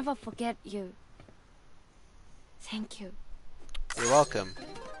 We'll never forget you. Thank you. You're welcome.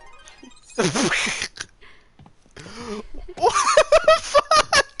 What the fuck?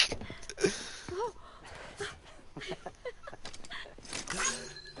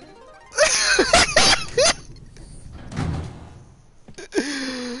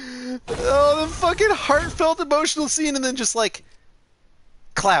 Oh, the fucking heartfelt emotional scene and then just like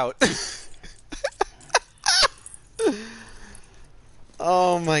clout.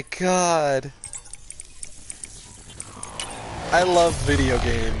 Oh my god. I love video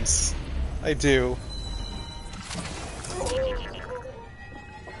games. I do.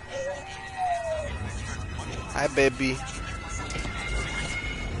 Hi, baby.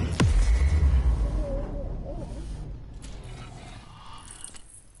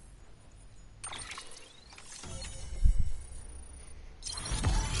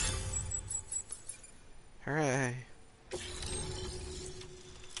 Hooray.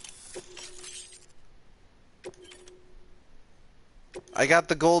 I got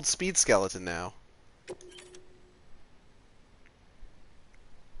the gold speed skeleton now.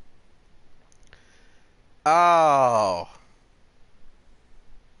 Oh.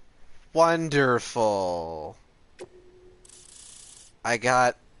 Wonderful. I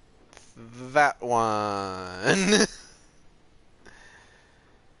got that one.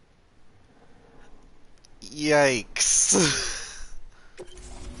 Yikes.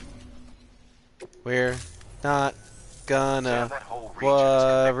 We're not gonna That whole region is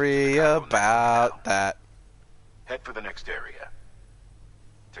worry connected to the chiral network about now. that. Head for the next area.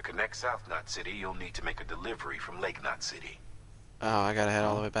 To connect South Knot City, you'll need to make a delivery from Lake Knot City. Oh, I gotta head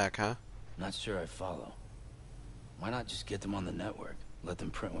all the way back, huh? Not sure I follow. Why not just get them on the network? Let them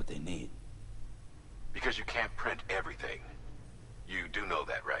print what they need. Because you can't print everything. You do know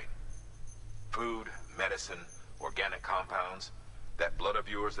that, right? Food, medicine, organic compounds, that blood of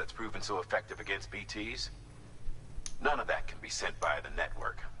yours that's proven so effective against BTs? None of that can be sent via the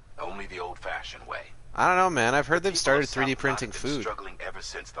network. Only the old-fashioned way. I don't know, man. I've heard The they've people started of South 3D Knot printing have been food. struggling ever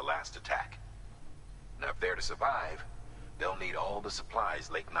since the last attack. Now, if they're to survive, they'll need all the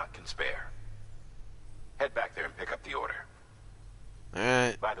supplies Lake Knot can spare. Head back there and pick up the order.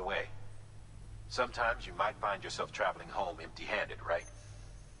 Alright. By the way, sometimes you might find yourself traveling home empty-handed, right?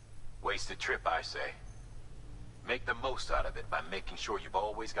 Wasted trip, I say. Make the most out of it by making sure you've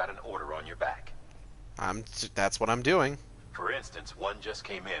always got an order on your back. That's what I'm doing. For instance, one just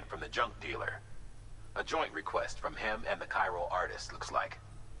came in from the junk dealer. A joint request from him and the Cairo artist, looks like.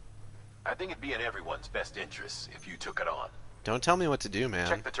 I think it'd be in everyone's best interest if you took it on. Don't tell me what to do, man.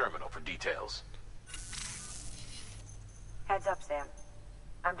 Check the terminal for details. Heads up, Sam.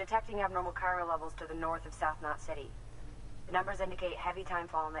 I'm detecting abnormal chiral levels to the north of South Knot City. The numbers indicate heavy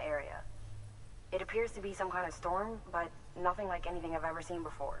timefall in the area. It appears to be some kind of storm, but nothing like anything I've ever seen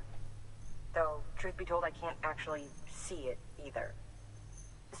before. Though, truth be told, I can't actually see it either.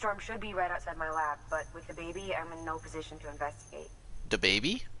 The storm should be right outside my lab, but with the baby, I'm in no position to investigate. The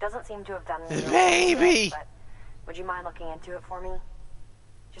baby? Doesn't seem to have done The anything baby! yet, but would you mind looking into it for me?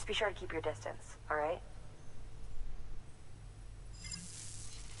 Just be sure to keep your distance, alright?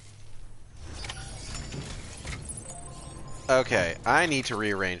 Okay, I need to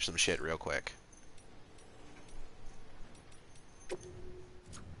rearrange some shit real quick.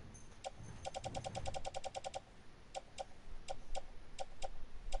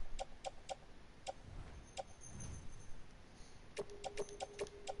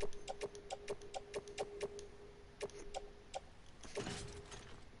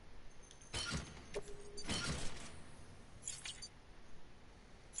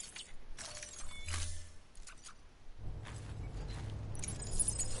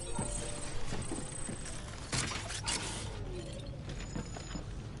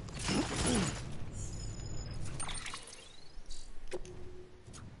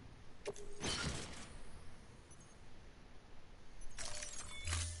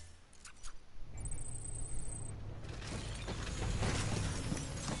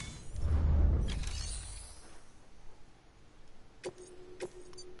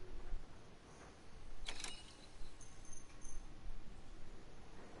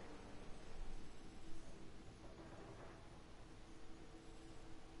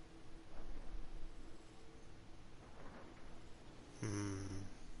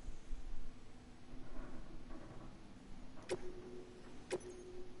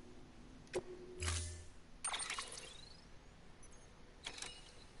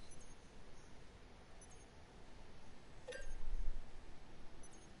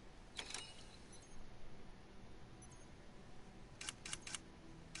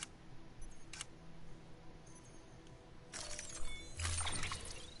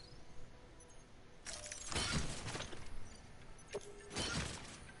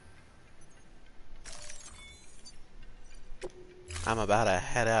 I'm about to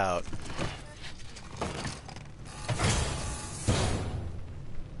head out.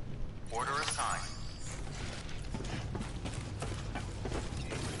 Order assigned.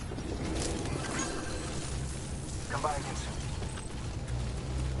 Come by again soon.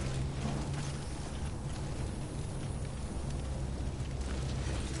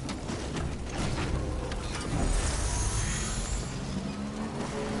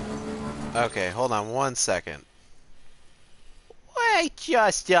 Okay, hold on one second. Wait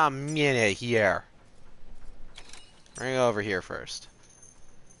just a minute here. Bring it over here first.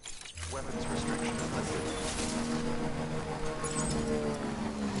 Weapons restriction lifted.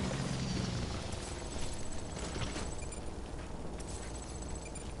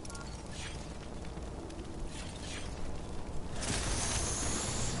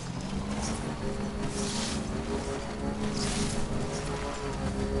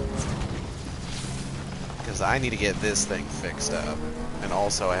 Because I need to get this thing fixed up. And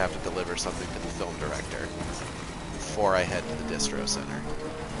also I have to deliver something to the film director before I head to the distro center.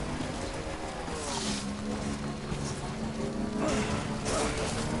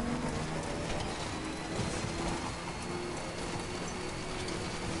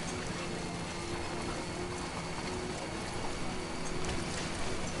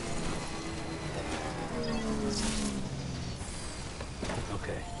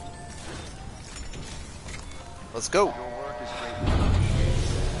 Okay. Let's go! Your work is greatly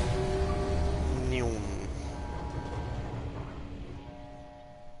appreciated.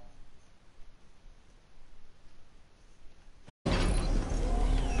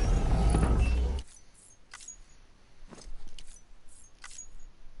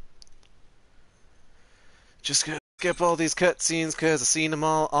 Just gonna skip all these cutscenes because I've seen them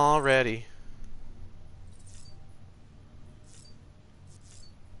all already.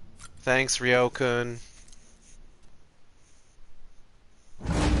 Thanks, Ryokun.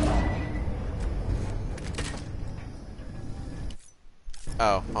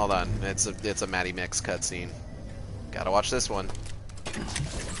 Oh, hold on. It's a Matty Mix cutscene. Gotta watch this one.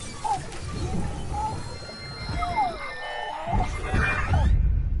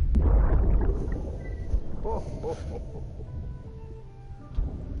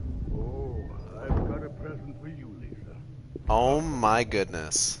 Oh, I've got a present for you, Lisa. Oh my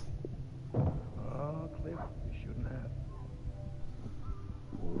goodness. Oh, Cliff, you shouldn't have.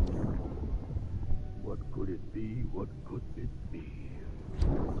 What could it be? What could it be?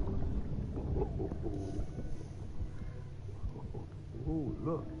 Oh,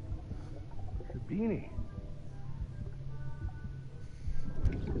 look. It's a beanie.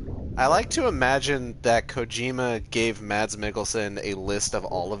 I like to imagine that Kojima gave Mads Mikkelsen a list of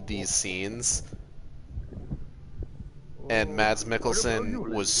all of these scenes, and Mads What about Mikkelsen you, was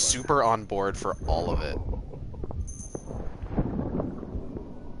little one? super on board for all of it.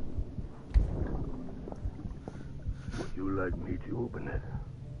 Would you like me to open it?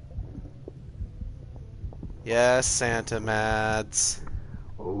 Yes, Santa Mads.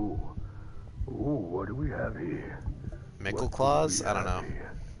 Oh, what do we have here? Mickle What could Claus? we I don't have know. here?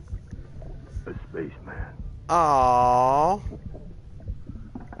 A spaceman. Aww.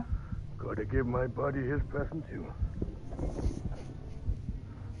 Gotta give my buddy his present too.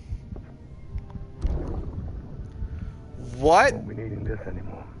 What? Won't be needing this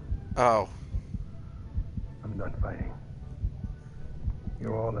anymore. Oh. I'm done fighting.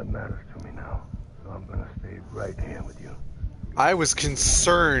 You're all that matters to me now, so I'm gonna stay right here with you. I was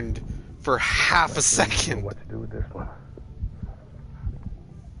concerned for half a Know second. what to do with this one.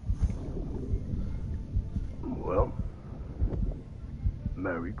 Well,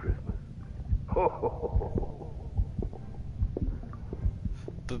 Merry Christmas. Ho, ho, ho,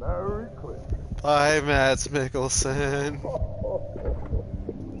 ho. Merry Christmas. Bye, Mads Mikkelsen.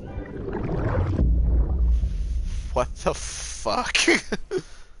 What the fuck?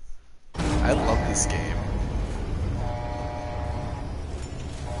 I love this game.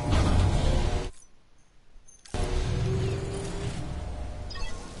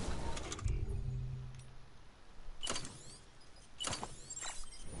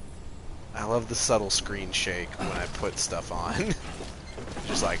 I love the subtle screen shake when I put stuff on.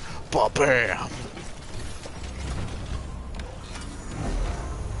 Just like, ba-bam!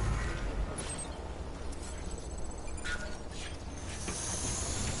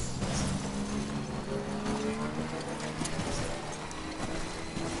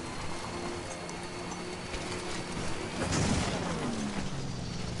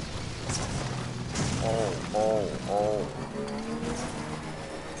 Oh.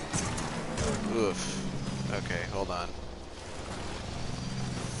 Oof. Okay, hold on.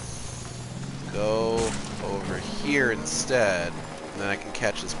 Go over here instead, and then I can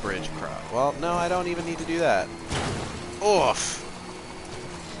catch this bridge across. Well, no, I don't even need to do that. Oof!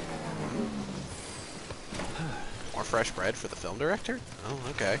 More fresh bread for the film director? Oh,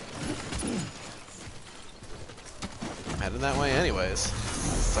 okay. I'm heading that way anyways.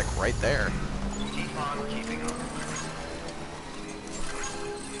 It's like right there. Keep on keeping on.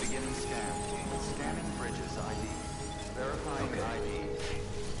 Beginning scan. Scanning bridges ID. Verifying ID.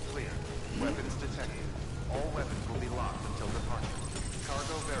 Clear. Weapons detected. All weapons will be locked until departure.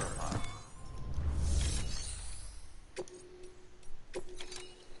 Cargo verified.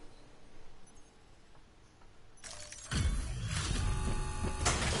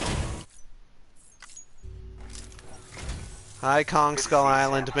 Hi, Kong Good to Skull see you,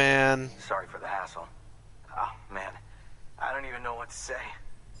 Island Sam. man. Sorry for the hassle. Oh, man. I don't even know what to say.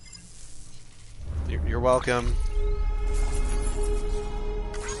 You're welcome.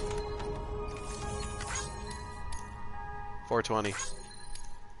 $420.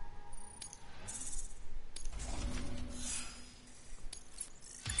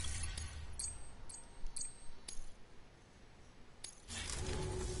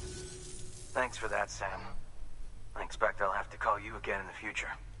 Thanks for that, Sam. I expect I'll have to call you again in the future.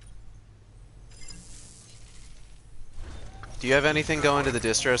 Do you have anything going to the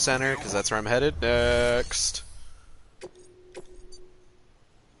distro center? Because that's where I'm headed next.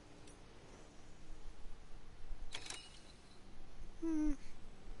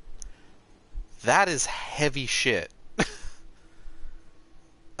 That is heavy shit.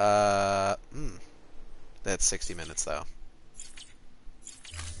 That's 60 minutes though.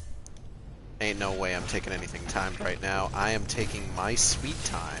 Ain't no way I'm taking anything timed right now. I am taking my sweet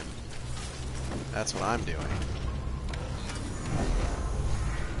time. That's what I'm doing.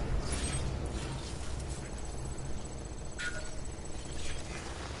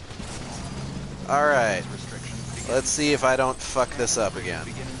 Alright. Let's see if I don't fuck this up again.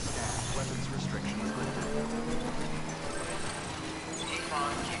 Beginning scan. Weapons restrictions lifted. Keep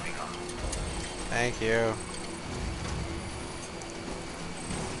on keeping on. Thank you.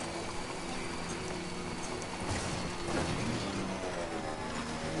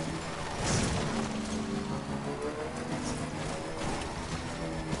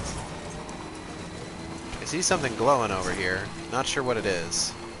 I see something glowing over here. Not sure what it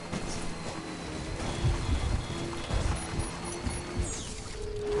is.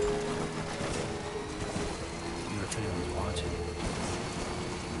 If anyone's watching.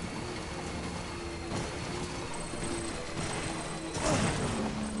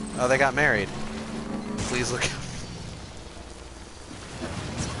 Oh, they got married. Please look.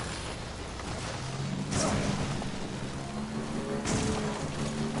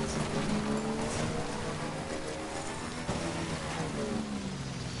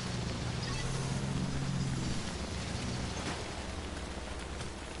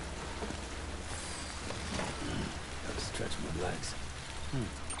 Gotta stretch my legs.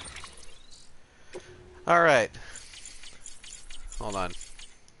 Alright. Hold on.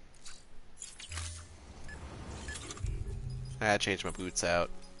 I gotta change my boots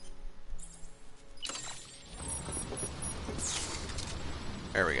out.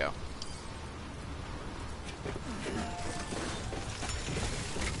 There we go.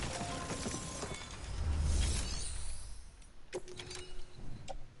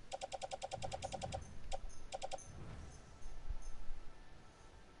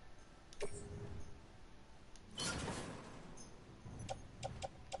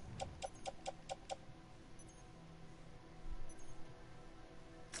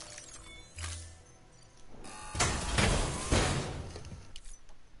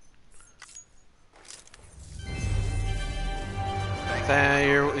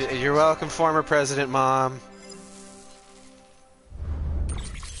 You're welcome, former President Mom.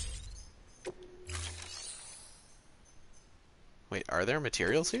 Wait, are there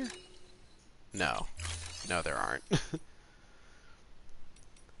materials here? No. No, there aren't.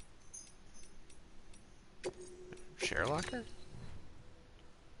 Share locker?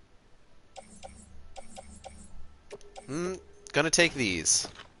 Gonna take these.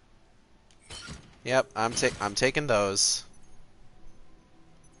 Yep, I'm taking those.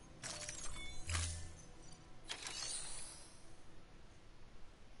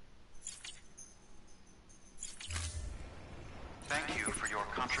 Thank you for your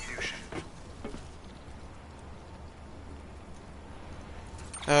contribution.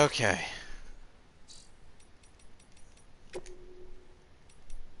 Okay.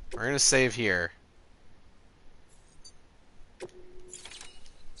 We're gonna save here.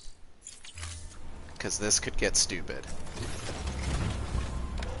 Because this could get stupid.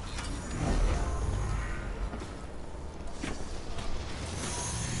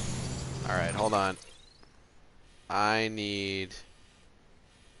 Alright, hold on. I need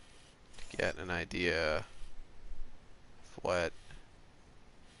to get an idea of what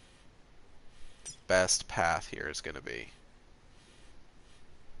the best path here is going to be.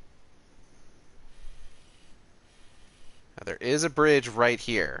 Now, there is a bridge right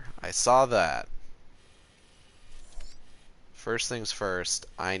here. I saw that. First things first,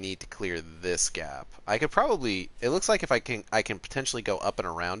 I need to clear this gap. I could probably, it looks like if I can potentially go up and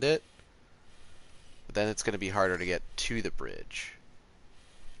around it. But then it's going to be harder to get to the bridge.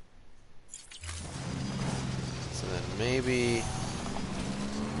 So then maybe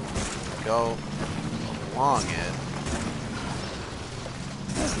go along it.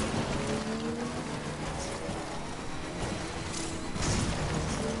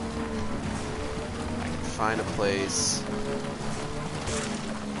 I can find a place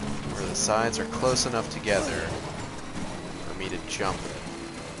where the sides are close enough together for me to jump it.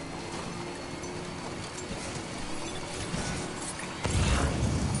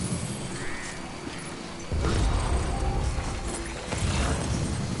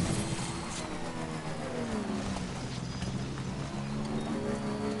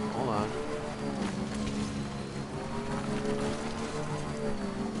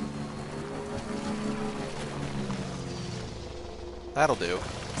 That'll do.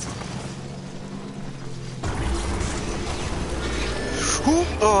 Ooh,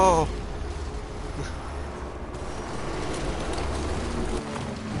 oh!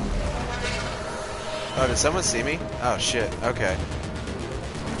 Oh, did someone see me? Oh shit, okay.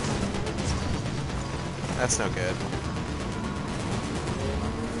 That's no good.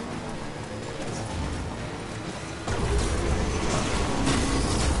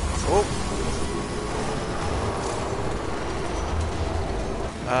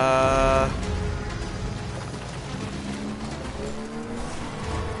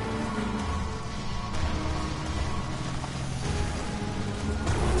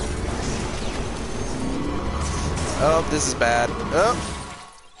 Oh, this is bad. Oh!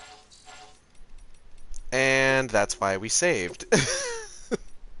 And that's why we saved.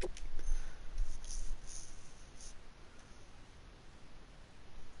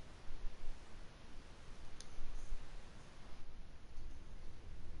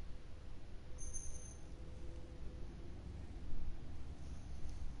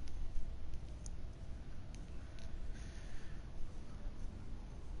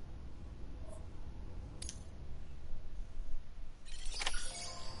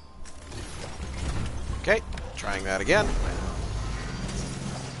 Okay, trying that again.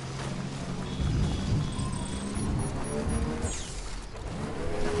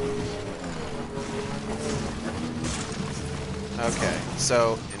 Okay,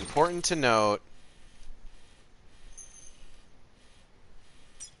 so important to note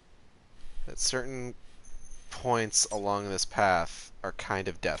that certain points along this path are kind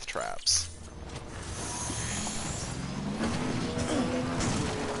of death traps.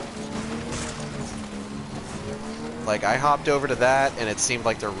 Like, I hopped over to that, and it seemed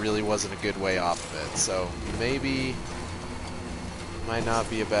like there really wasn't a good way off of it, so maybe might not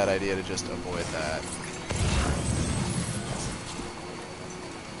be a bad idea to just avoid that.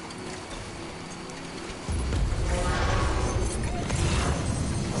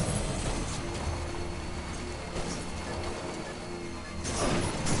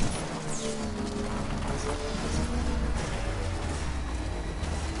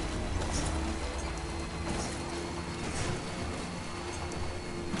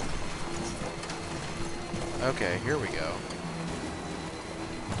 Okay, here we go.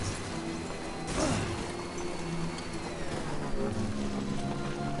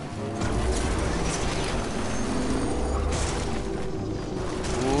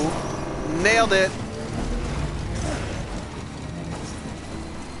 Ooh, nailed it!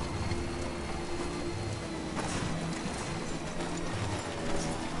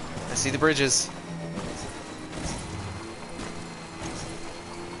 I see the bridges.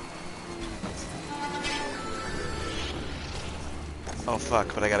 Oh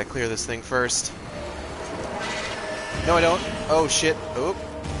fuck, but I gotta clear this thing first. No, I don't. Oh shit. Oop.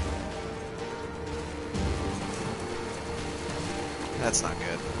 That's not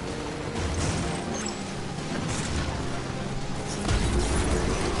good.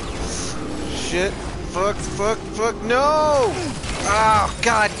 Shit. Fuck, fuck, fuck. No! Oh,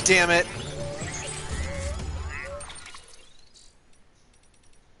 god damn it.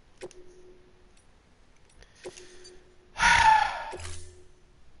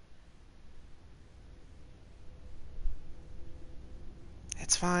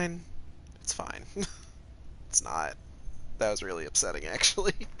 It's fine. It's fine. It's not. That was really upsetting,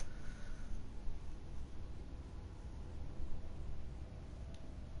 actually.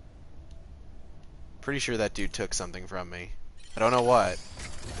 Pretty sure that dude took something from me. I don't know what.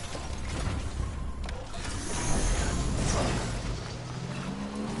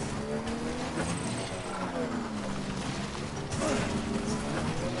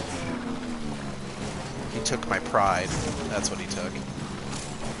 He took my pride. That's what he took.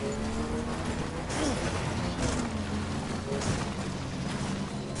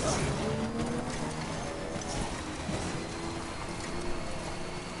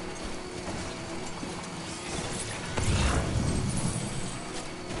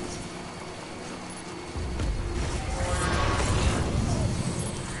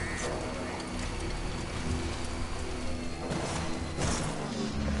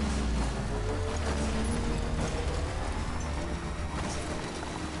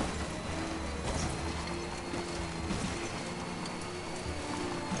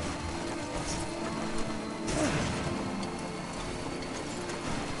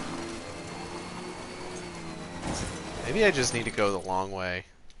 Maybe I just need to go the long way.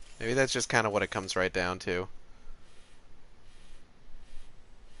 Maybe that's just kind of what it comes right down to.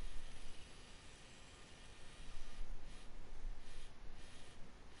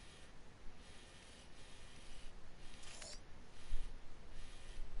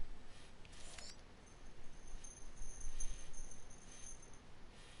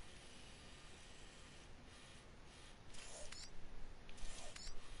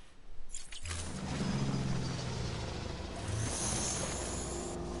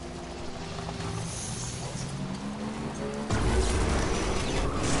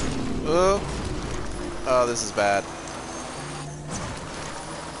 Oh, oh, this is bad.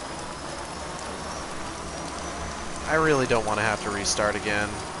 I really don't want to have to restart again.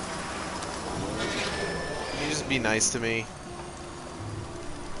 Can you just be nice to me?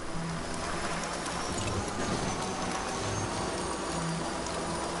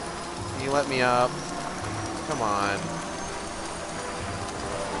 Can you let me up? Come on.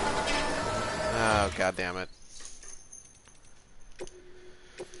 Oh, god damn it.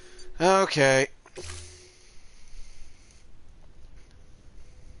 Okay.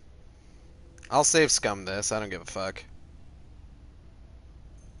 I'll save scum this. I don't give a fuck.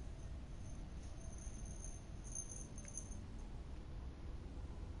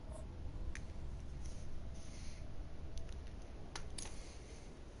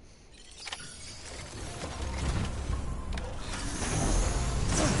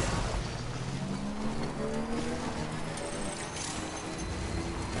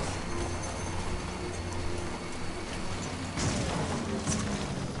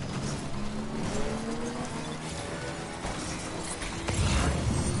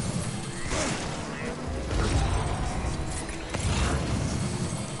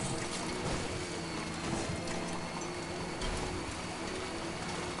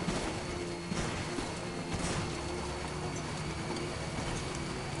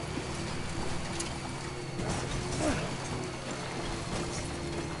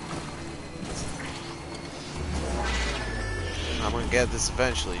 I'm gonna get this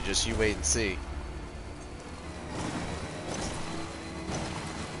eventually, just you wait and see.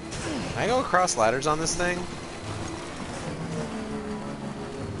 Can I go across ladders on this thing?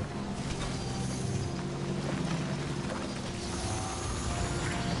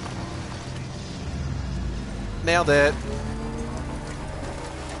 Nailed it.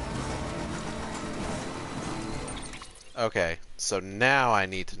 Okay, so now I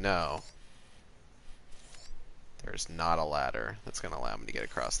need to know. There's not a ladder that's going to allow me to get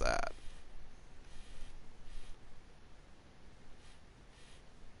across that.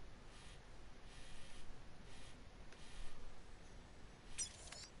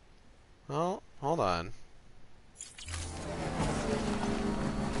 Well, hold on.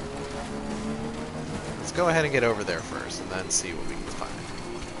 Let's go ahead and get over there first, and then see what we can find.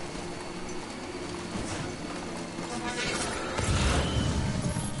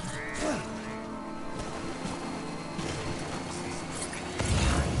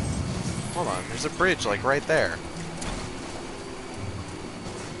 Hold on, there's a bridge, like, right there.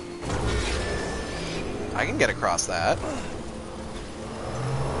 I can get across that.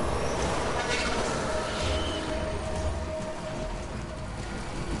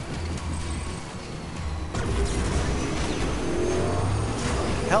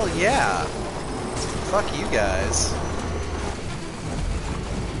 Hell yeah! Fuck you guys.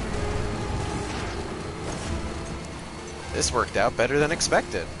 This worked out better than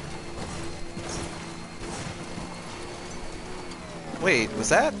expected. Wait, was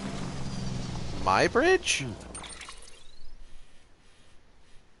that my bridge?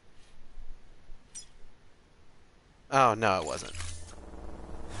 Oh, no, it wasn't.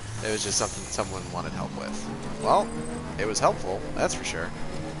 It was just something someone wanted help with. Well, it was helpful, that's for sure.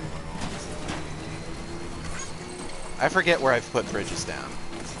 I forget where I've put bridges down,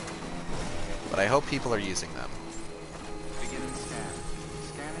 but I hope people are using them. Beginning scan.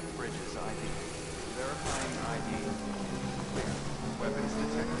 Scanning bridges ID. Verifying ID. Clear. Weapons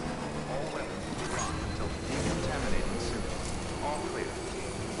detected. All weapons will be locked until decontaminating soon. All clear.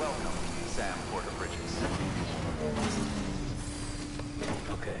 Welcome, Sam Porter Bridges.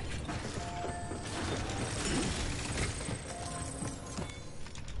 Okay.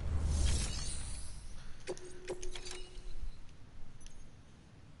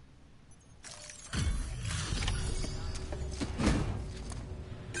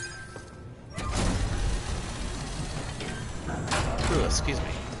 Ooh, excuse me.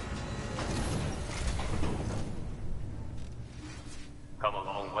 Come a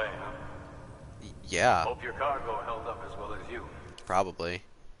long way, huh? Yeah, Hope your cargo held up as well as you. probably.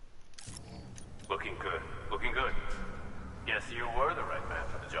 Looking good. Looking good. Guess you were the right man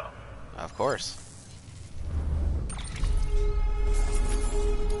for the job. Of course.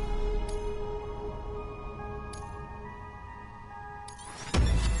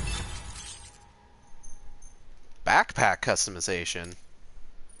 Backpack customization.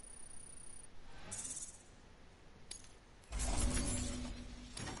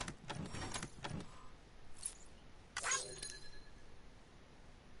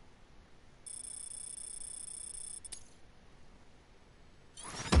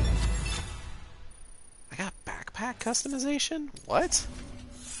 I got backpack customization? What?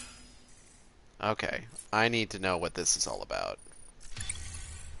 Okay, I need to know what this is all about.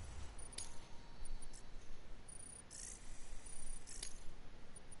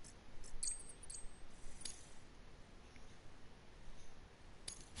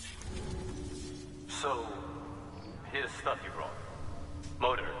 So, here's stuff you brought.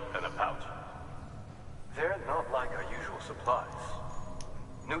 Motor and a pouch. They're like our usual supplies.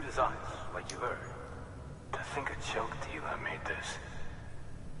 New designs, like you heard. To think a joke dealer made this.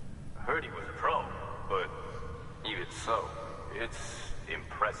 I heard he was a pro, but even so, it's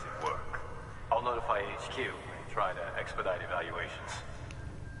impressive work. I'll notify HQ and try to expedite evaluations.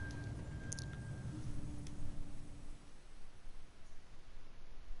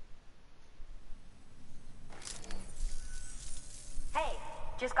 Hey,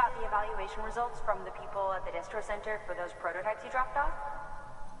 just got the evaluation results from the people at the distro center for those prototypes you dropped off.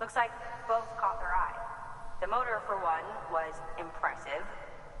 Looks like both caught their eye. The motor, for one, was impressive.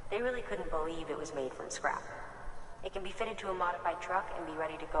 They really couldn't believe it was made from scrap. It can be fitted to a modified truck and be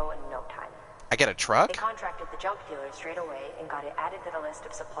ready to go in no time. I get a truck? They contracted the junk dealer straight away and got it added to the list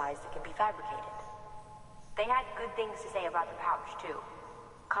of supplies that can be fabricated. They had good things to say about the pouch, too.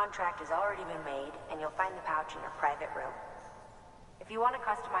 Contract has already been made, and you'll find the pouch in your private room. If you want to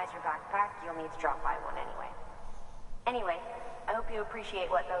customize your backpack, you'll need to drop by one anyway. Anyway, I hope you appreciate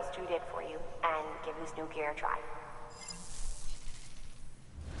what those two did for you, and give this new gear a try.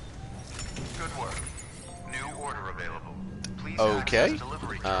 Good work. New order available. Please Okay. access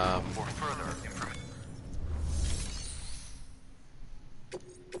delivery terminal for further information.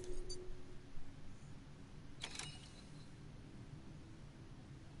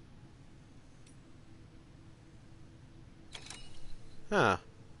 Huh.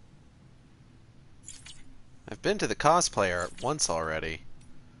 I've been to the cosplayer once already.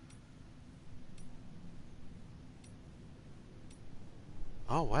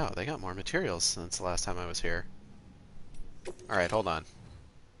 Oh wow, they got more materials since the last time I was here. Alright, hold on.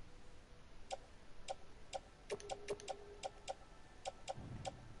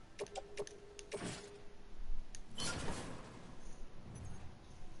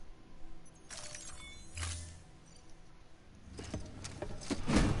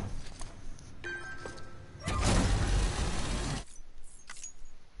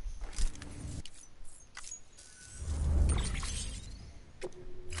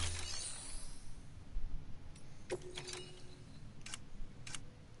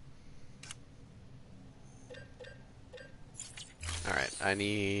 Alright, I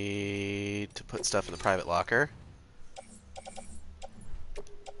need to put stuff in the private locker.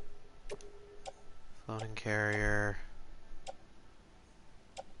 Floating carrier.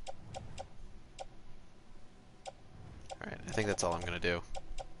 Alright, I think that's all I'm gonna do.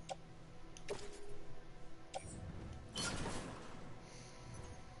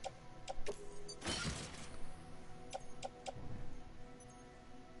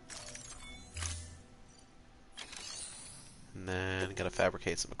 And then gotta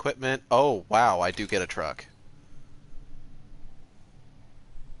fabricate some equipment. Oh wow, I do get a truck.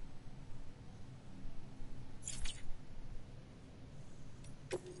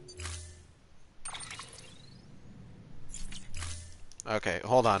 Okay,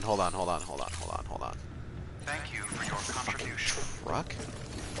 hold on. Thank you for your contribution. Truck?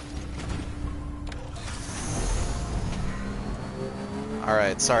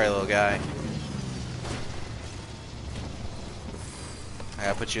 Alright, sorry little guy. I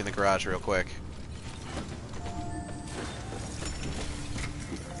gotta put you in the garage real quick.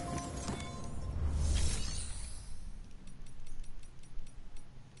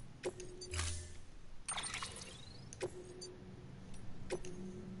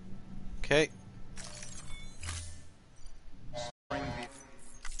 Okay.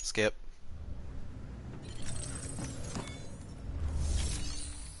 Skip.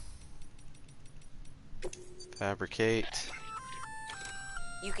 Fabricate.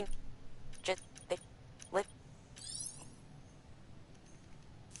 You can just lift.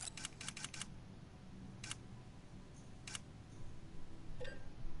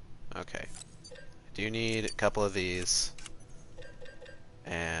 Okay. I do need a couple of these.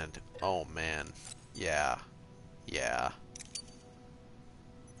 And, oh man. Yeah. Yeah.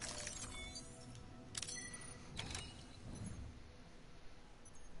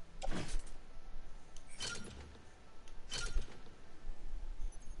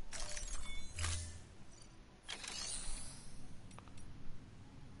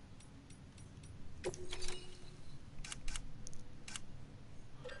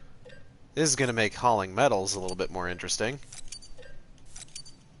 This is going to make hauling metals a little bit more interesting.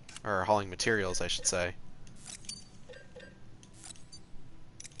 Or hauling materials, I should say.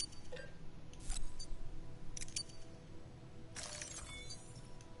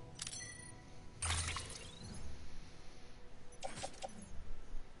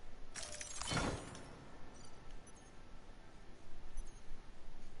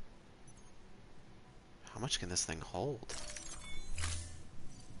 How much can this thing hold?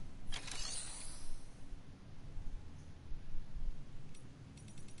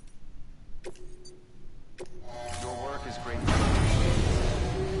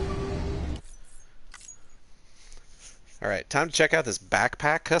 time to check out this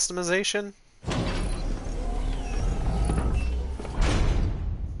backpack customization.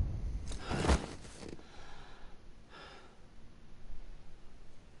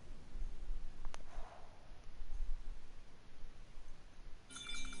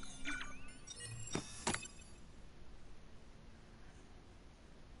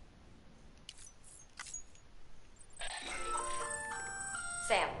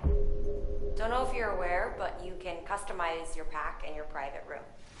 Sam, don't know if you're aware, but you can customize your pack in your private room.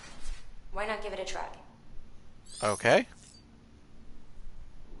 Why not give it a try? Okay.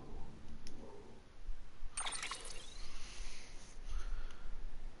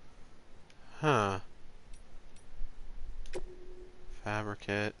 Huh.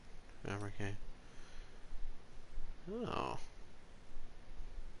 Fabricate. Oh.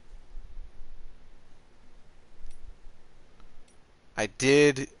 I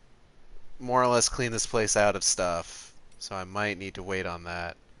did more or less clean this place out of stuff, so I might need to wait on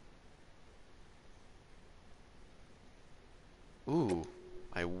that. Ooh.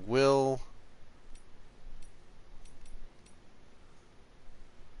 I will...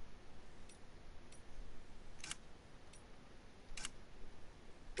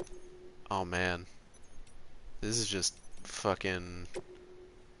 Oh man. This is just fucking...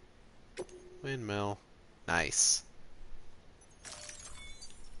 Windmill. Nice.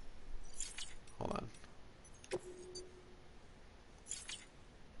 Hold on.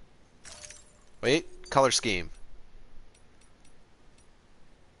 Wait, color scheme.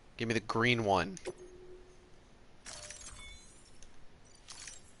 Give me the green one.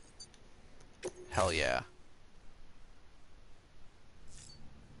 Hell yeah.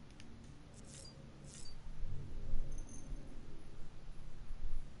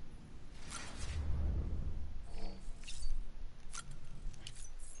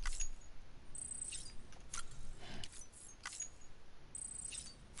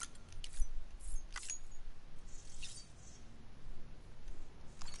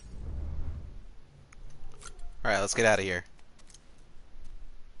 Alright, let's get out of here.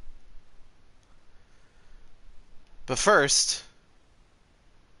 But first...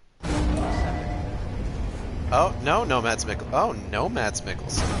 Oh, no, no Mads Mikkelsen. Oh, no Mads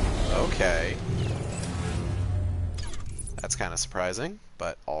Mikkelsen. Okay. That's kind of surprising,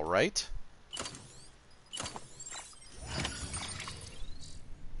 but alright.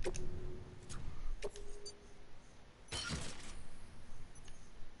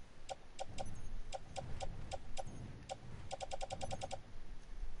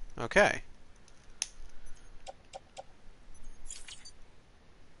 Okay.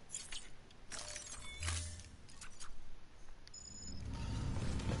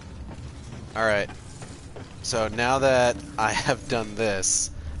 Alright. So now that I have done this,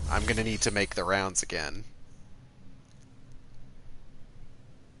 I'm gonna need to make the rounds again.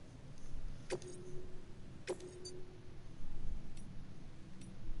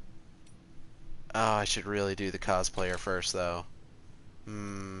 Oh, I should really do the cosplayer first, though.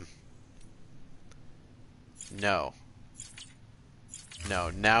 No. No,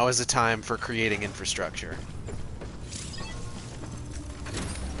 now is the time for creating infrastructure.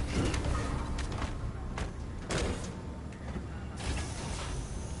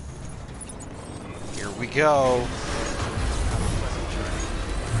 Here we go.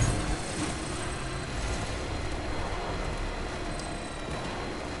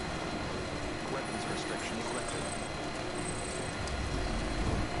 Weapons restrictions lifted.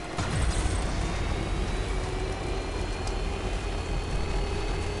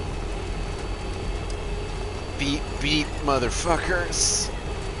 Beat, motherfuckers.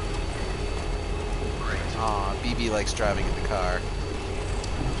 Aw, BB likes driving in the car.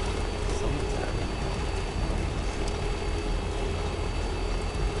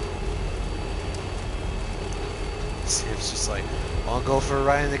 Sam's just like, I'll go for a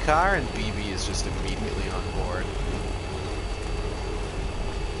ride in the car, and BB is just immediately on board.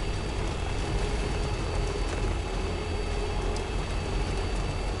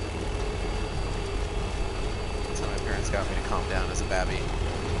 That's how my parents got me to calm down as a babby.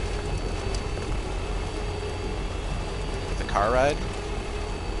 With a car ride?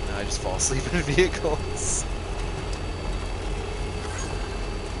 No, I just fall asleep in vehicles.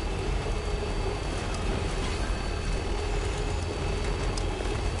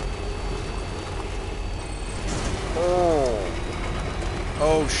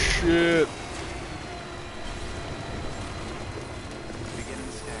 Oh shit!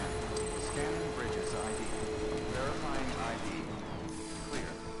 Beginning scan. Scanning bridges ID. Verifying ID. Clear.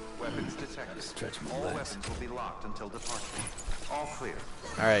 Weapons detected. Stretch my All legs. weapons will be locked until departure. All clear.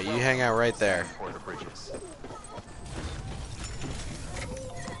 Alright, you hang out right there. Porter bridges.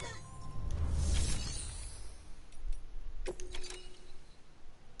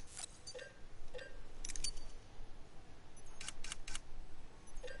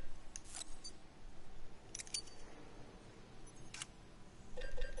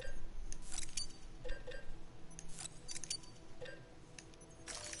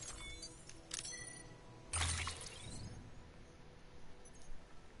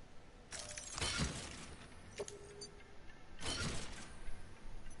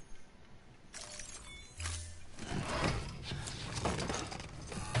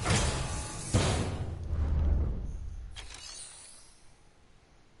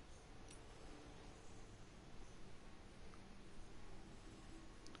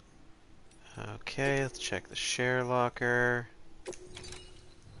 Okay, let's check the share locker.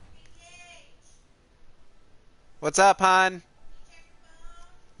 What's up, hon?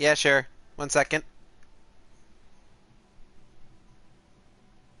 Yeah, sure. 1 second.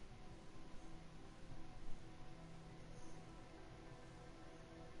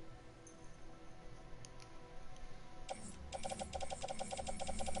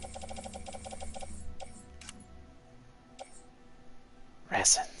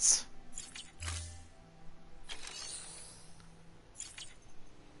 Resins.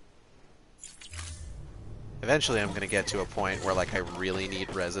 Eventually I'm gonna get to a point where like I really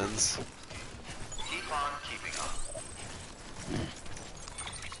need resins. Keep on keeping on.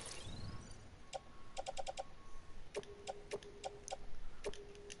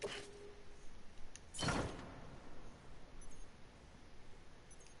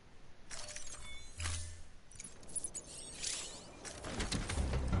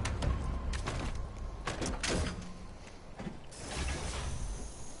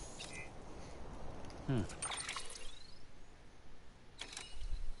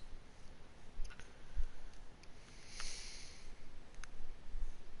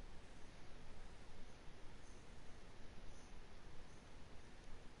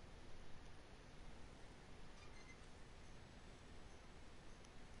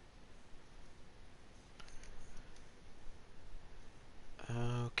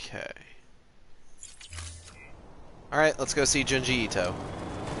 Okay. Alright, let's go see Junji Ito.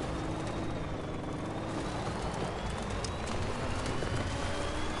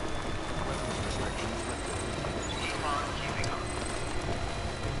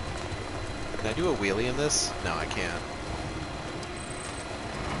 Can I do a wheelie in this? No, I can't.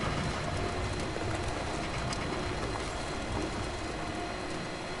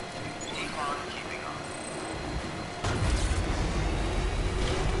 Keep on keeping on. Keep on keeping on.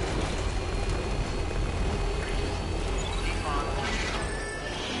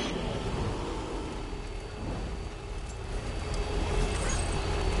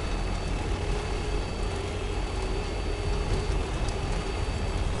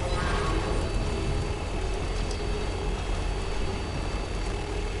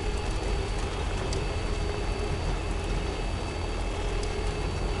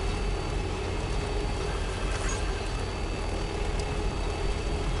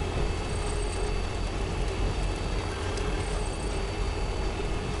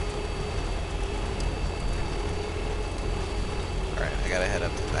 Alright, I gotta head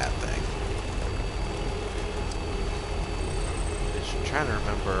up to that thing. I'm trying to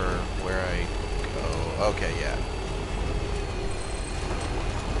remember where I go. Okay, yeah.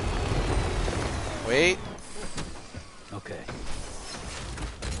 Wait. Okay.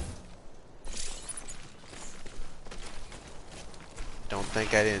 Don't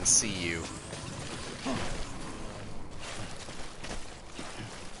think I didn't see you.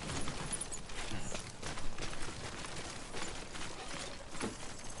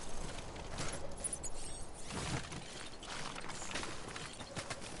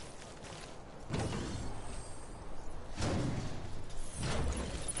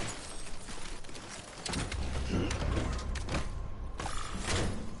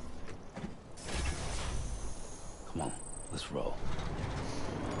 Come on, let's roll.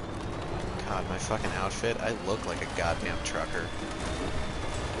 God, my fucking outfit, I look like a goddamn trucker.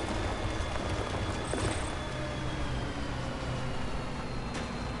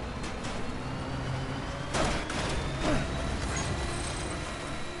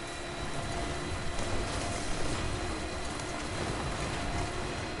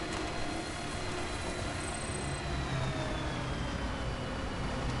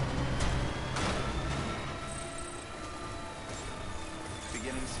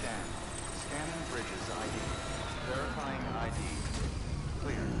 Beginning scan. Scanning bridges ID. Verifying ID.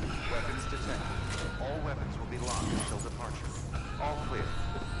 Clear. Weapons detected. All weapons will be locked until departure. All clear.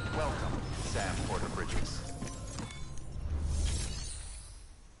 Welcome, Sam Porter Bridges.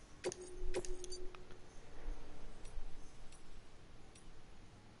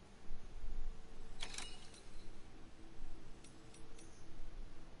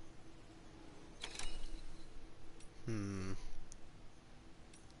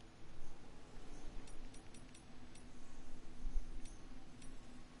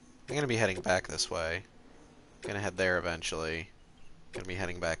 I'm gonna be heading back this way. Gonna head there eventually. Gonna be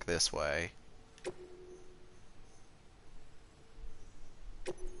heading back this way.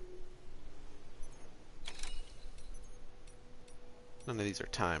 None of these are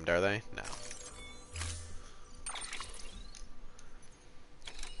timed, are they? No.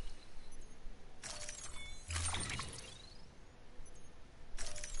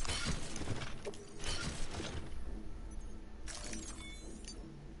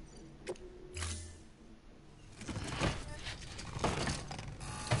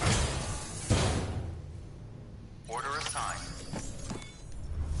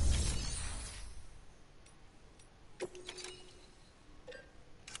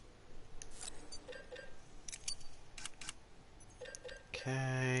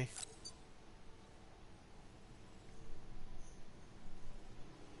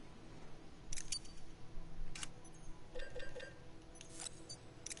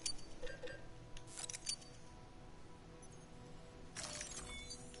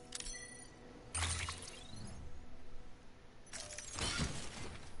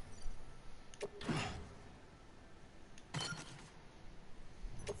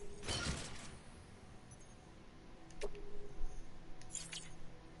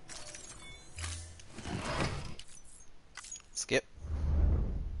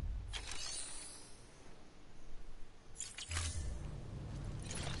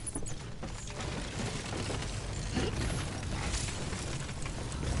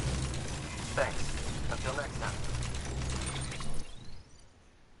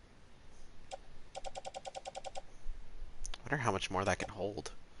 wonder how much more that can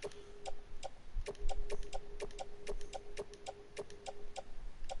hold.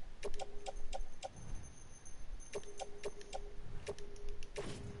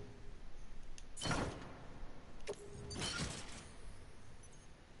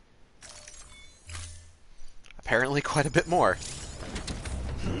 Apparently quite a bit more.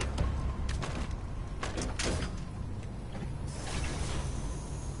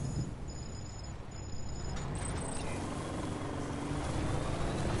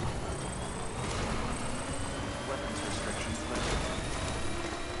 Weapons restrictions lifted.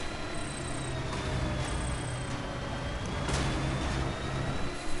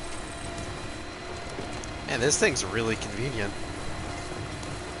 Man, this thing's really convenient.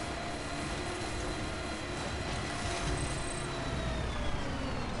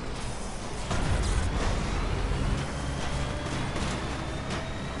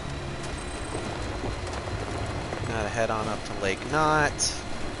 Gotta head on up to Lake Knot.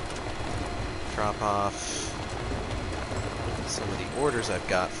 Drop off some of the orders I've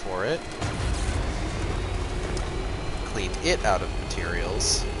got for it. Clean it out of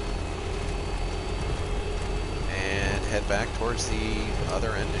materials. And head back towards the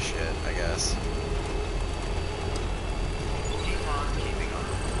other end of shit, I guess. Keep on keeping on.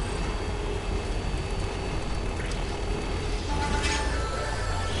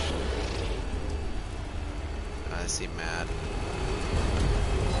 I seem mad.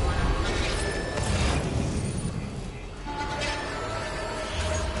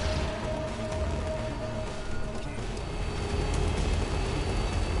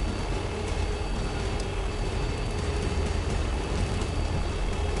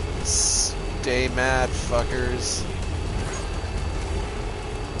 Stay mad, fuckers.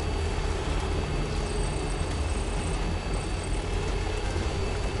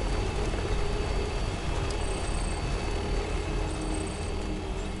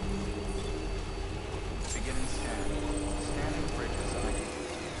 Beginning scan. Scanning bridges ID.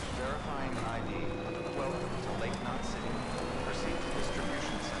 Verifying ID. Welcome to Lake Knot City. Proceed to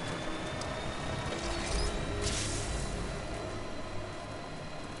distribution center.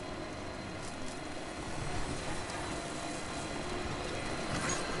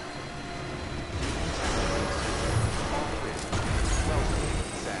 All clear. Welcome,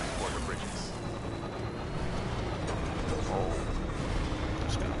 Sam Porter Bridges.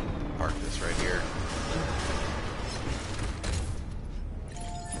 Just gonna park this right here.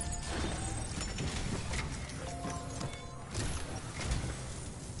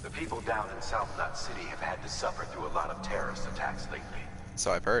 The people down in South Knot City have had to suffer through a lot of terrorist attacks lately.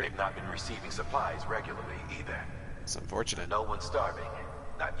 So I've heard. They've not been receiving supplies regularly either. It's unfortunate. No one's starving.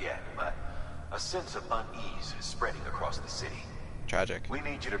 Not yet, but a sense of unease is spreading across the city. Tragic. We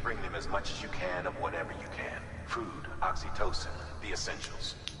need you to bring them as much as you can of whatever you can. Food, oxytocin, the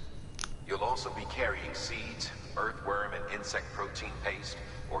essentials. You'll also be carrying seeds, earthworm and insect protein paste,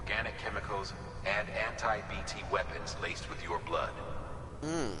 organic chemicals, and anti-BT weapons laced with your blood.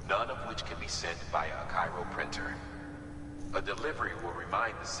 None of which can be sent via a Cairo printer. A delivery will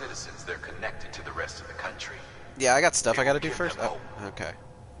remind the citizens they're connected to the rest of the country. Yeah, I got stuff I It gotta will do give first. them Oh, hope. okay.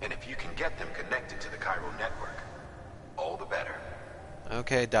 And if you can get them connected to the Cairo network, all the better.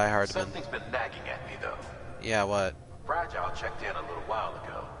 Okay, Die Hardman. Something's been nagging at me, though. Yeah, what? Fragile checked in a little while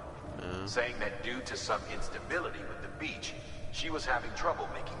ago, saying that due to some instability with the beach, she was having trouble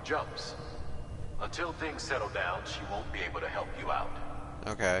making jumps. Until things settle down, she won't be able to help you out.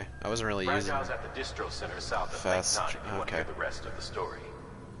 Okay, I wasn't really using Fragile's at the distro center south of Lake fast. Knot if you want to Okay. hear the rest of the story.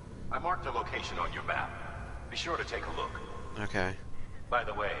 I marked the location on your map. Be sure to take a look. Okay. By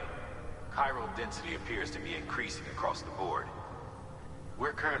the way, chiral density appears to be increasing across the board.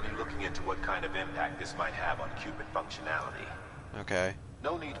 We're currently looking into what kind of impact this might have on Cupid functionality. Okay.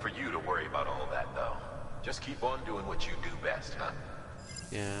 No need for you to worry about all that, though. Just keep on doing what you do best, huh?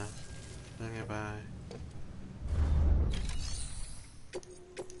 Yeah. Okay, bye.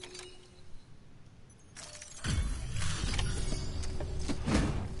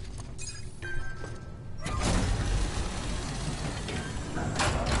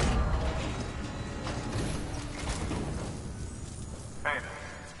 Hey man,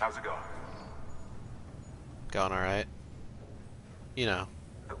 how's it going? Going alright. You know.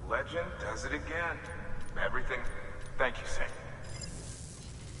 The legend does it again. Everything. Thank you, Sam.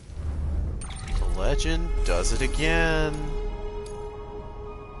 The legend does it again.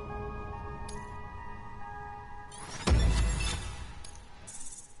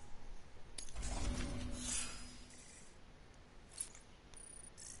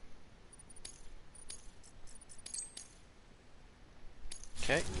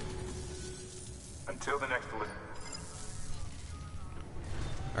 Okay. Until the next delivery.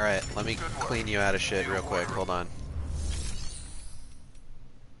 Alright, let me Good work. clean you out of shit You real quick. avoid- Hold on.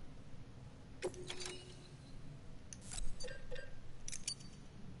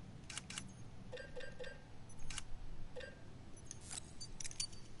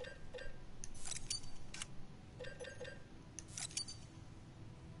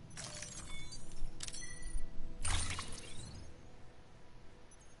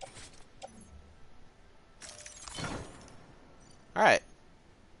 Alright.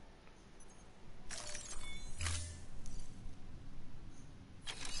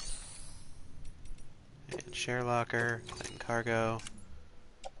 And share locker, claim cargo.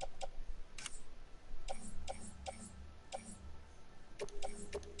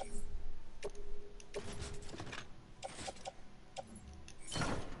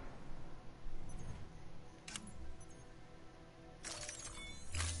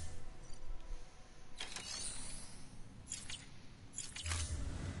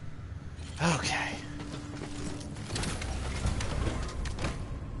 Okay.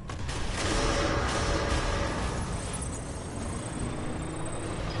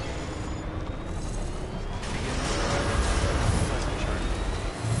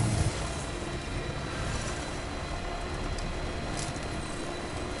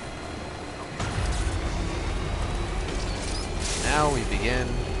 Now we begin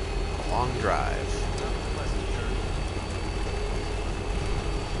a long drive.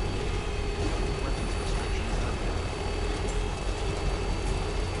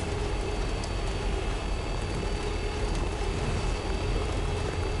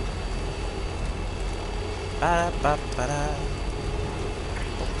 Ba-da-ba-ba-da.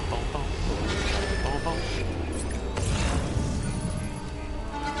 Boom, boom, boom. Boom, boom.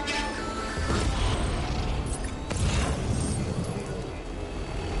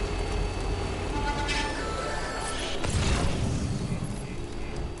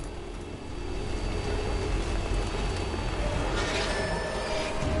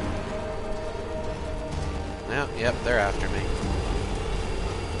 Yep, they're after me.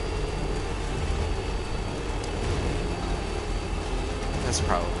 That's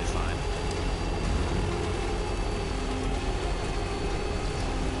probably fine.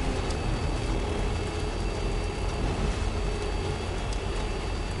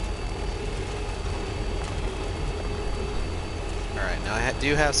 Alright, now I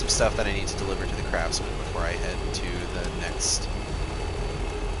do have some stuff that I need to deliver to the craftsman before I head to the next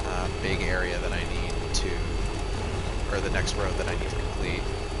big area that I need to, or the next road that I need to complete.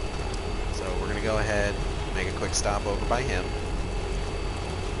 So we're going to go ahead, make a quick stop over by him.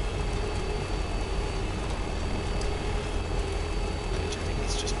 Which I think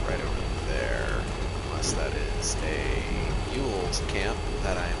he's just right over there, unless that is a mule's camp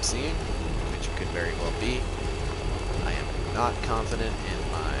that I am seeing, which could very well be. I am not confident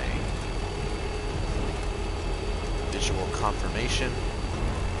in my visual confirmation.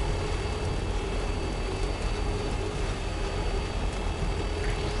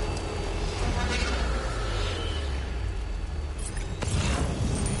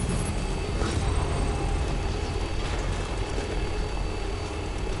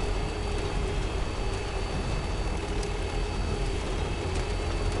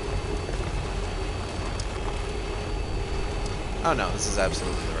 Oh no, this is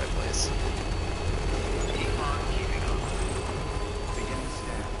absolutely the right place. Keep on keeping up. Beginning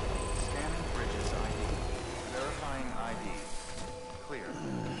scan. Scanning bridges ID. Verifying ID. Clear.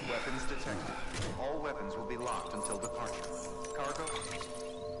 Weapons detected. All weapons will be locked until departure. Cargo.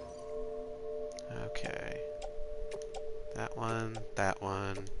 Okay. That one, that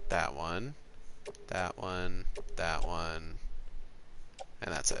one, that one, that one, that one,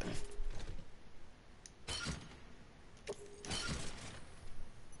 and that's it.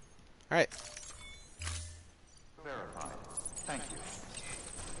 Alright. Verified. Thank you.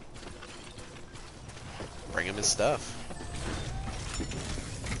 Bring him his stuff.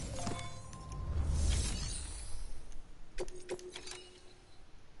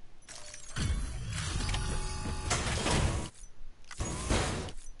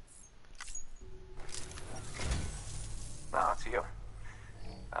 No, it's you.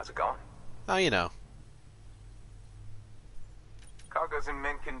 How's it going? Oh, you know. Cargo's in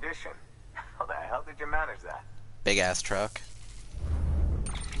mint condition. How the hell did you manage that? Big ass truck.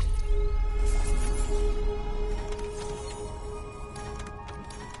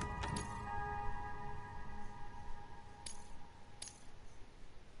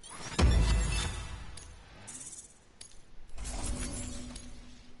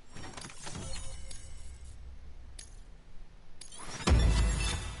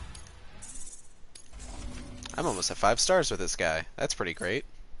 I'm almost at 5 stars with this guy. That's pretty great.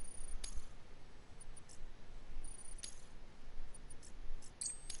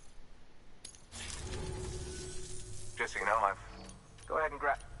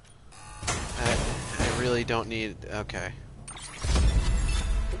 really don't need... Okay.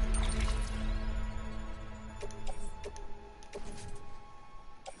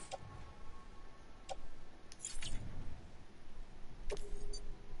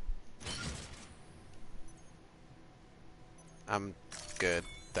 I'm good.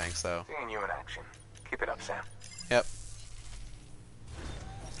 Thanks, though. Seeing you in action. Keep it up, Sam. Yep.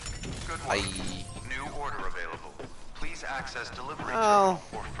 Good work. I... New order available. Please access delivery Oh.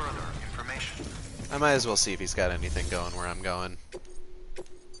 terminal for further information. I might as well see if he's got anything going where I'm going.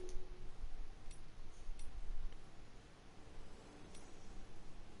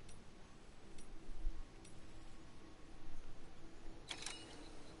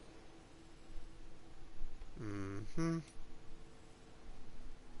 Mm-hmm.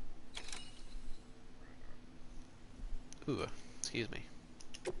 Ooh, excuse me.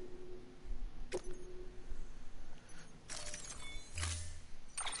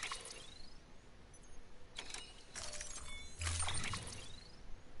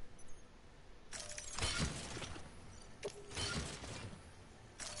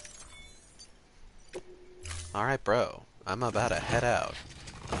 Alright, bro. I'm about to head out.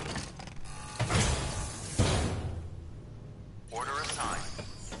 Order assigned.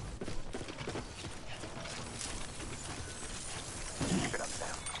 Keep it up,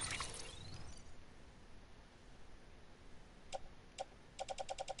 Sam.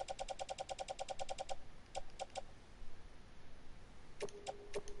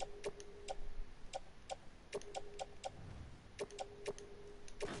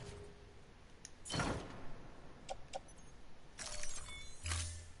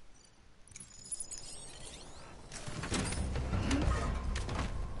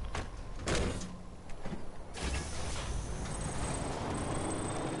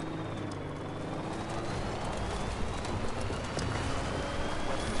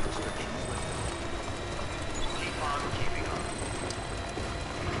 Weapons restrictions lifted. Keep on keeping on.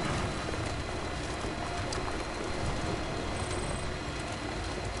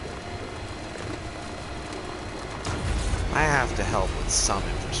 I have to help with some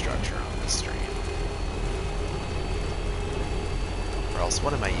infrastructure on this stream. Or else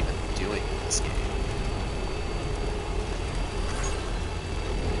what am I even doing in this game?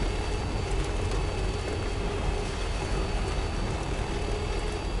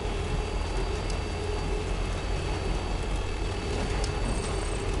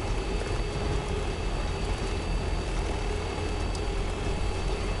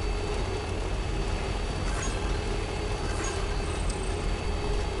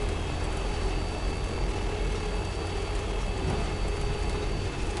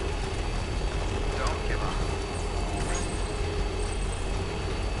 Don't give up.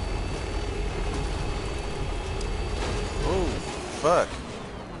 Oh, fuck.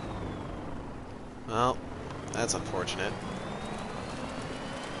 Well, that's unfortunate.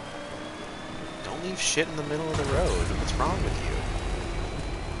 Don't leave shit in the middle of the road. What's wrong with you?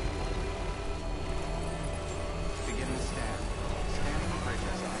 Beginning scan. Scanning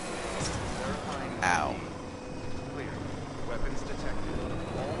bridges ID. Verifying Ow. ID. Clear. Weapons detected.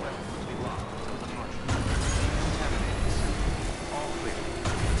 All weapons will be locked until departure. Contaminating suit. All clear.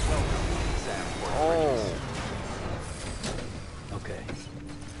 Welcome, Sam Fort Bridges. Okay.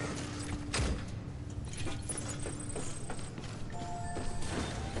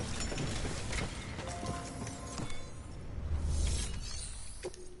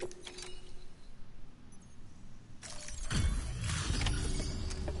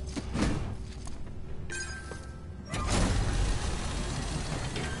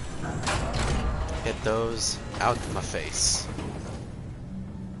 Hit those out my face.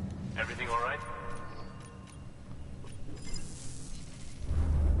 Everything all right?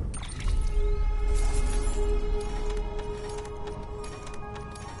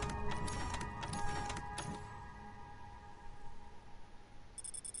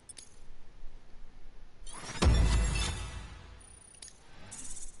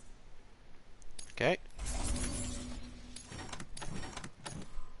 Okay.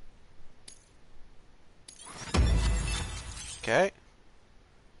 Okay.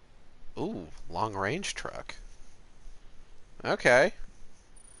 Ooh, long range truck. Okay.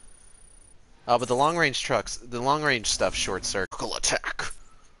 Oh, but the long range trucks, the long range stuff short circle attack.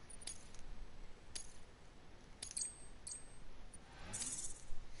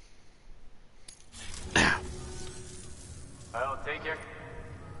 Well, take care.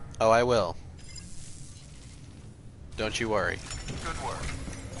 Oh, I will. Don't you worry. Good work.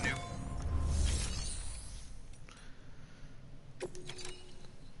 New.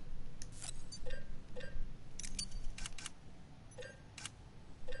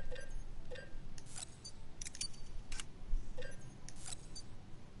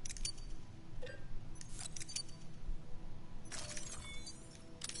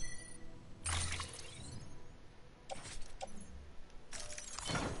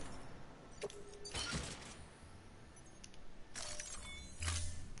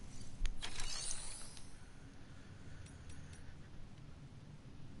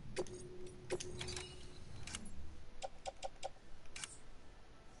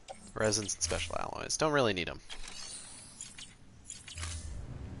 Resins and special alloys. Don't really need them.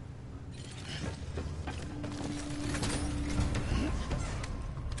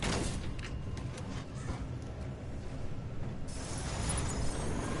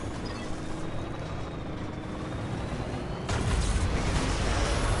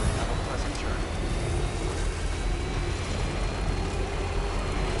 Have a pleasant journey.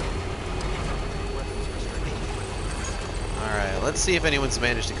 Weapons restricted. Alright, let's see if anyone's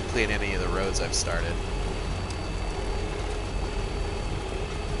managed to complete any of the roads I've started.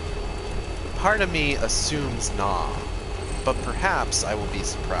 Part of me assumes nah, but perhaps I will be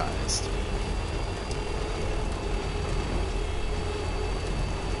surprised.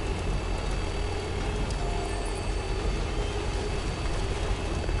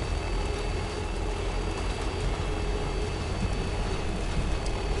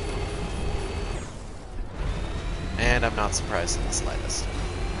 And I'm not surprised in the slightest.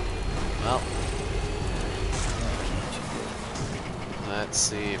 Well, let's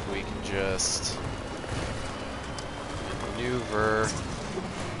see if we can just maneuver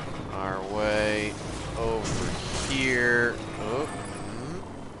our way over here. Oh.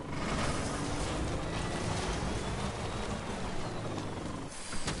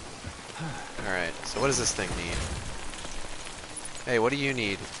 Alright, so what does this thing need? Hey, what do you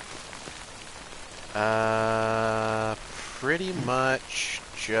need? Pretty much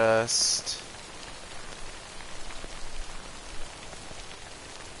just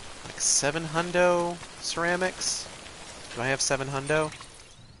like 7 hundo ceramics. Do I have 7 hundo?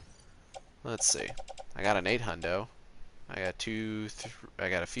 Let's see. I got an 8 hundo. I got I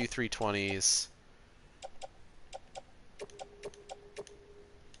got a few 320s.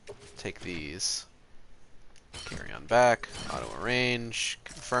 Take these. Carry on back. Auto arrange.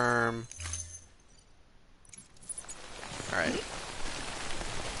 Confirm. Alright.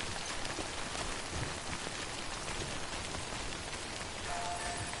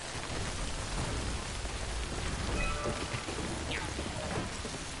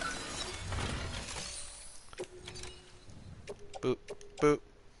 Boop, boop.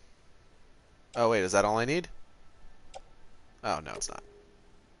 Oh wait, is that all I need? Oh, no, it's not.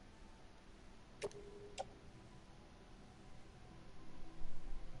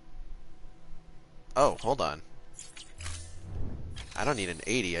 Oh, hold on. I don't need an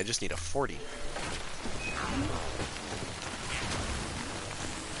 80, I just need a 40.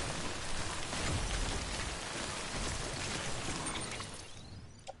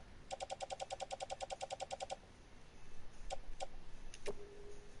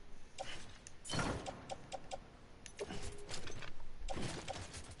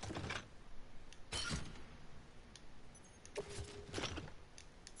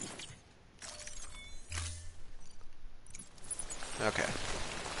 Okay.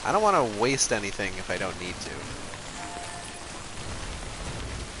 I don't want to waste anything if I don't need to.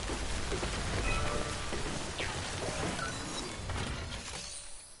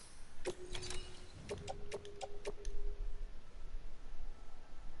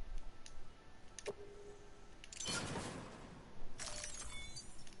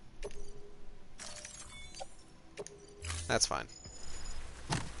 That's fine.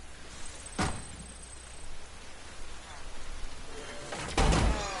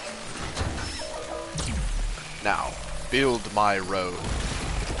 Now, build my road.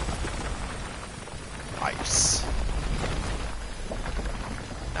 Nice.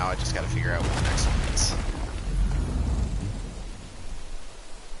 Now I just gotta figure out what the next one is.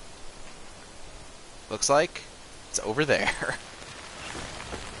 Looks like it's over there.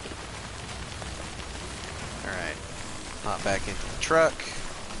 Alright. Hop back into the truck.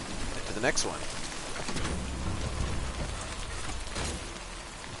 Get to the next one.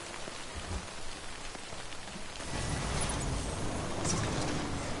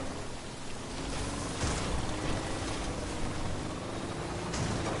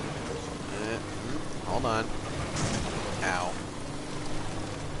 Hold on. Ow.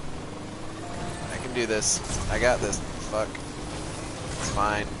 I can do this. I got this. Fuck. It's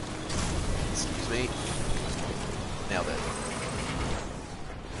fine. Excuse me. Nailed it.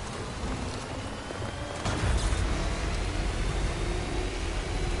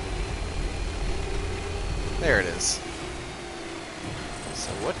 There it is.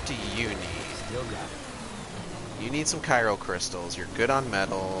 So what do you need? Still got it. You need some chiral crystals. You're good on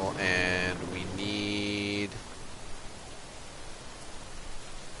metal, and we need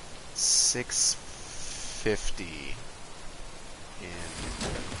 650 in.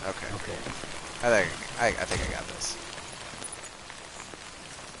 Okay. Okay. I think I got this.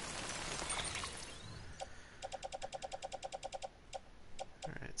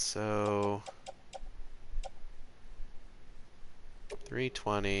 All right. so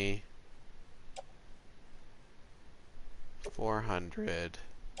 320, 400,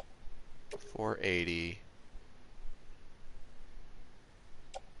 480.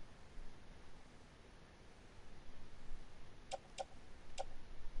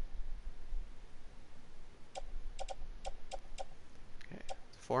 Okay,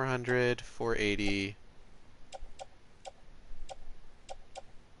 400, 480,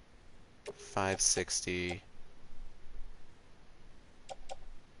 560.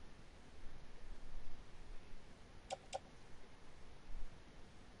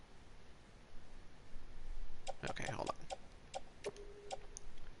 Okay, hold on.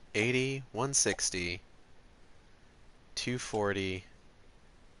 80, 160, 240,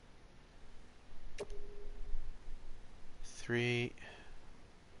 3,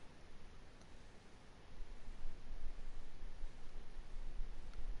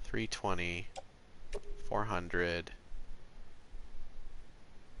 320, 400.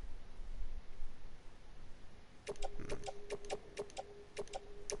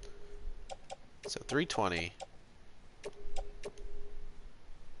 So 320.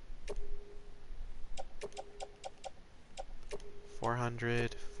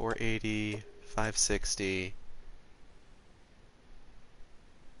 400, 480, 560.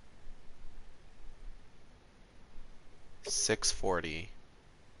 640.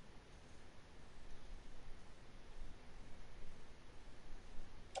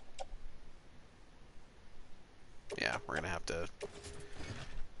 Yeah, we're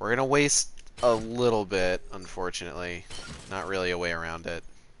gonna waste a little bit, unfortunately. Not really a way around it.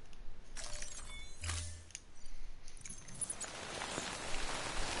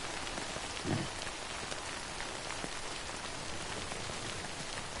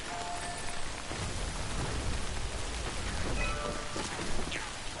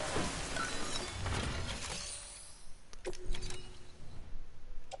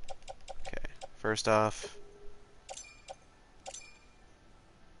 Okay, first off,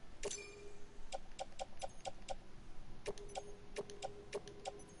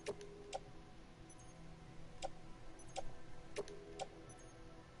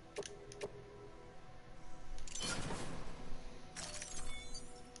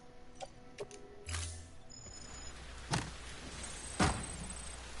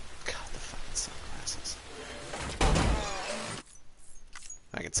 God, the fucking sunglasses.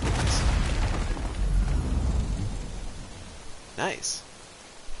 I can see this. Nice.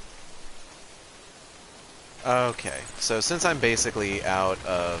 Okay, so since I'm basically out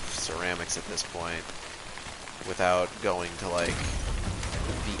of ceramics at this point, without going to, like,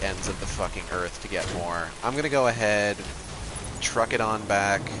 the ends of the fucking earth to get more, I'm gonna go ahead, truck it on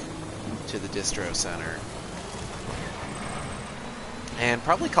back to the distro center, and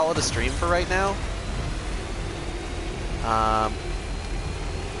probably call it a stream for right now.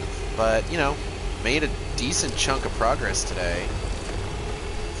 But, you know, made a decent chunk of progress today.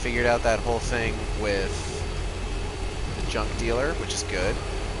 Figured out that whole thing with the junk dealer, which is good.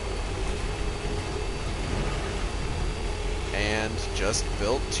 And just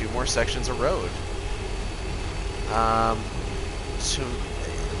built 2 more sections of road. So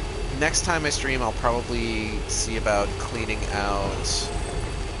next time I stream, I'll probably see about cleaning out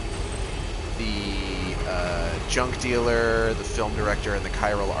the junk dealer, the film director, and the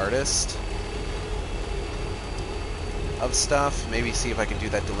chiral artist of stuff. Maybe see if I can do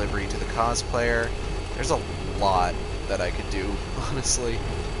that delivery to the cosplayer. There's a lot that I could do, honestly.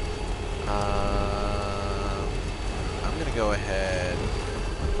 I'm gonna go ahead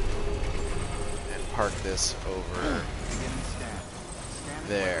and park this over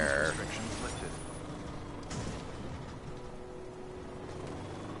there.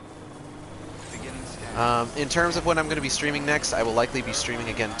 In terms of when I'm going to be streaming next, I will likely be streaming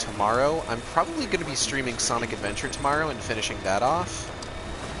again tomorrow. I'm probably going to be streaming Sonic Adventure tomorrow and finishing that off.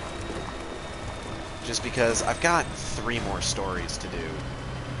 Just because I've got 3 more stories to do,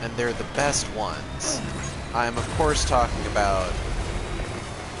 and they're the best ones. I'm, of course, talking about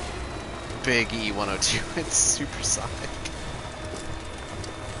Big E102 and Supersonic.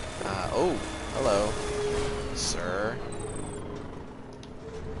 Oh, hello, sir.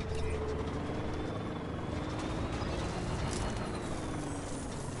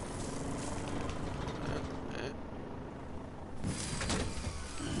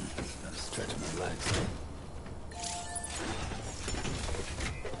 Stretch my legs.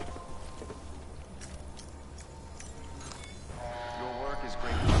 Your work is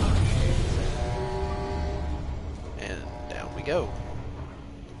greatly appreciated. And down we go.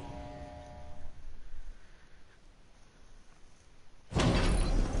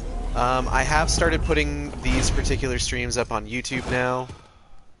 I have started putting these particular streams up on YouTube now.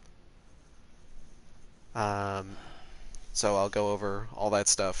 So I'll go over all that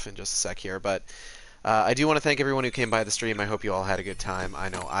stuff in just a sec here. But I do want to thank everyone who came by the stream. I hope you all had a good time. I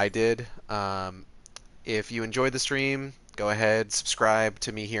know I did. If you enjoyed the stream, go ahead, subscribe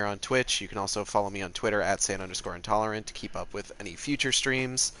to me here on Twitch. You can also follow me on Twitter at @San_intolerant to keep up with any future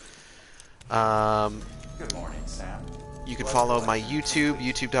streams. Good morning, Sam. You can follow my YouTube,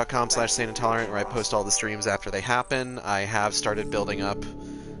 youtube.com/SanIntolerant, where I post all the streams after they happen. I have started building up,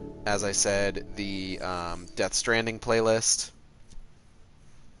 as I said, the Death Stranding playlist.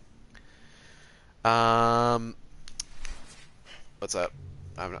 What's up?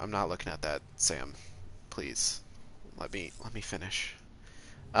 I'm not looking at that, Sam. Please, let me finish.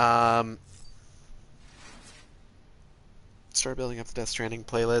 Start building up the Death Stranding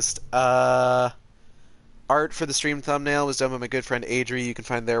playlist. Art for the stream thumbnail was done by my good friend Adri. You can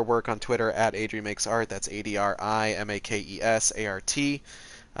find their work on Twitter at AdriMakesArt. That's ADRIMAKESART.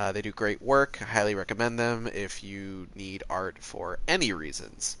 They do great work. I highly recommend them if you need art for any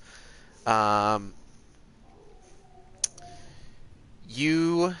reasons.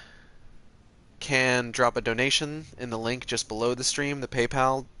 You can drop a donation in the link just below the stream, the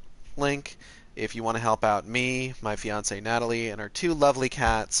PayPal link, if you want to help out me, my fiance Natalie, and our two lovely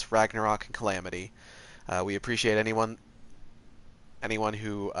cats, Ragnarok and Calamity. We appreciate anyone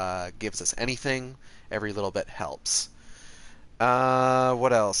who gives us anything. Every little bit helps.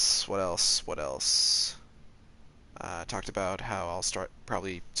 What else? Talked about how I'll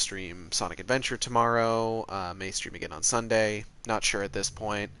probably stream Sonic Adventure tomorrow. May stream again on Sunday. Not sure at this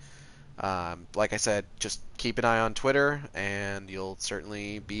point. Like I said, just keep an eye on Twitter, and you'll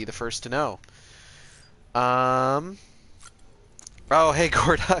certainly be the first to know. Oh, hey,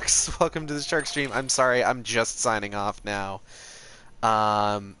 Gordux. Welcome to the Shark Stream. I'm sorry, I'm just signing off now.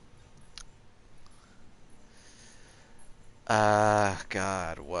 God,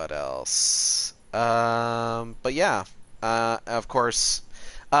 what else? But yeah, of course.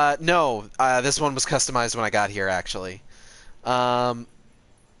 No, this one was customized when I got here, actually. There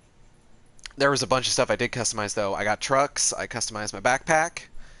was a bunch of stuff I did customize, though. I got trucks, I customized my backpack.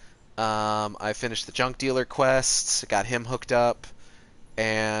 I finished the junk dealer quests, got him hooked up,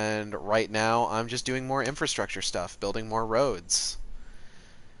 and right now I'm just doing more infrastructure stuff, building more roads.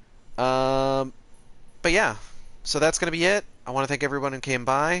 But yeah, so that's going to be it. I want to thank everyone who came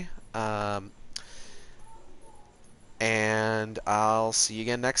by, and I'll see you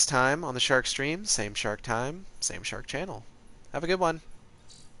again next time on the Shark Stream. Same Shark time, same Shark channel. Have a good one.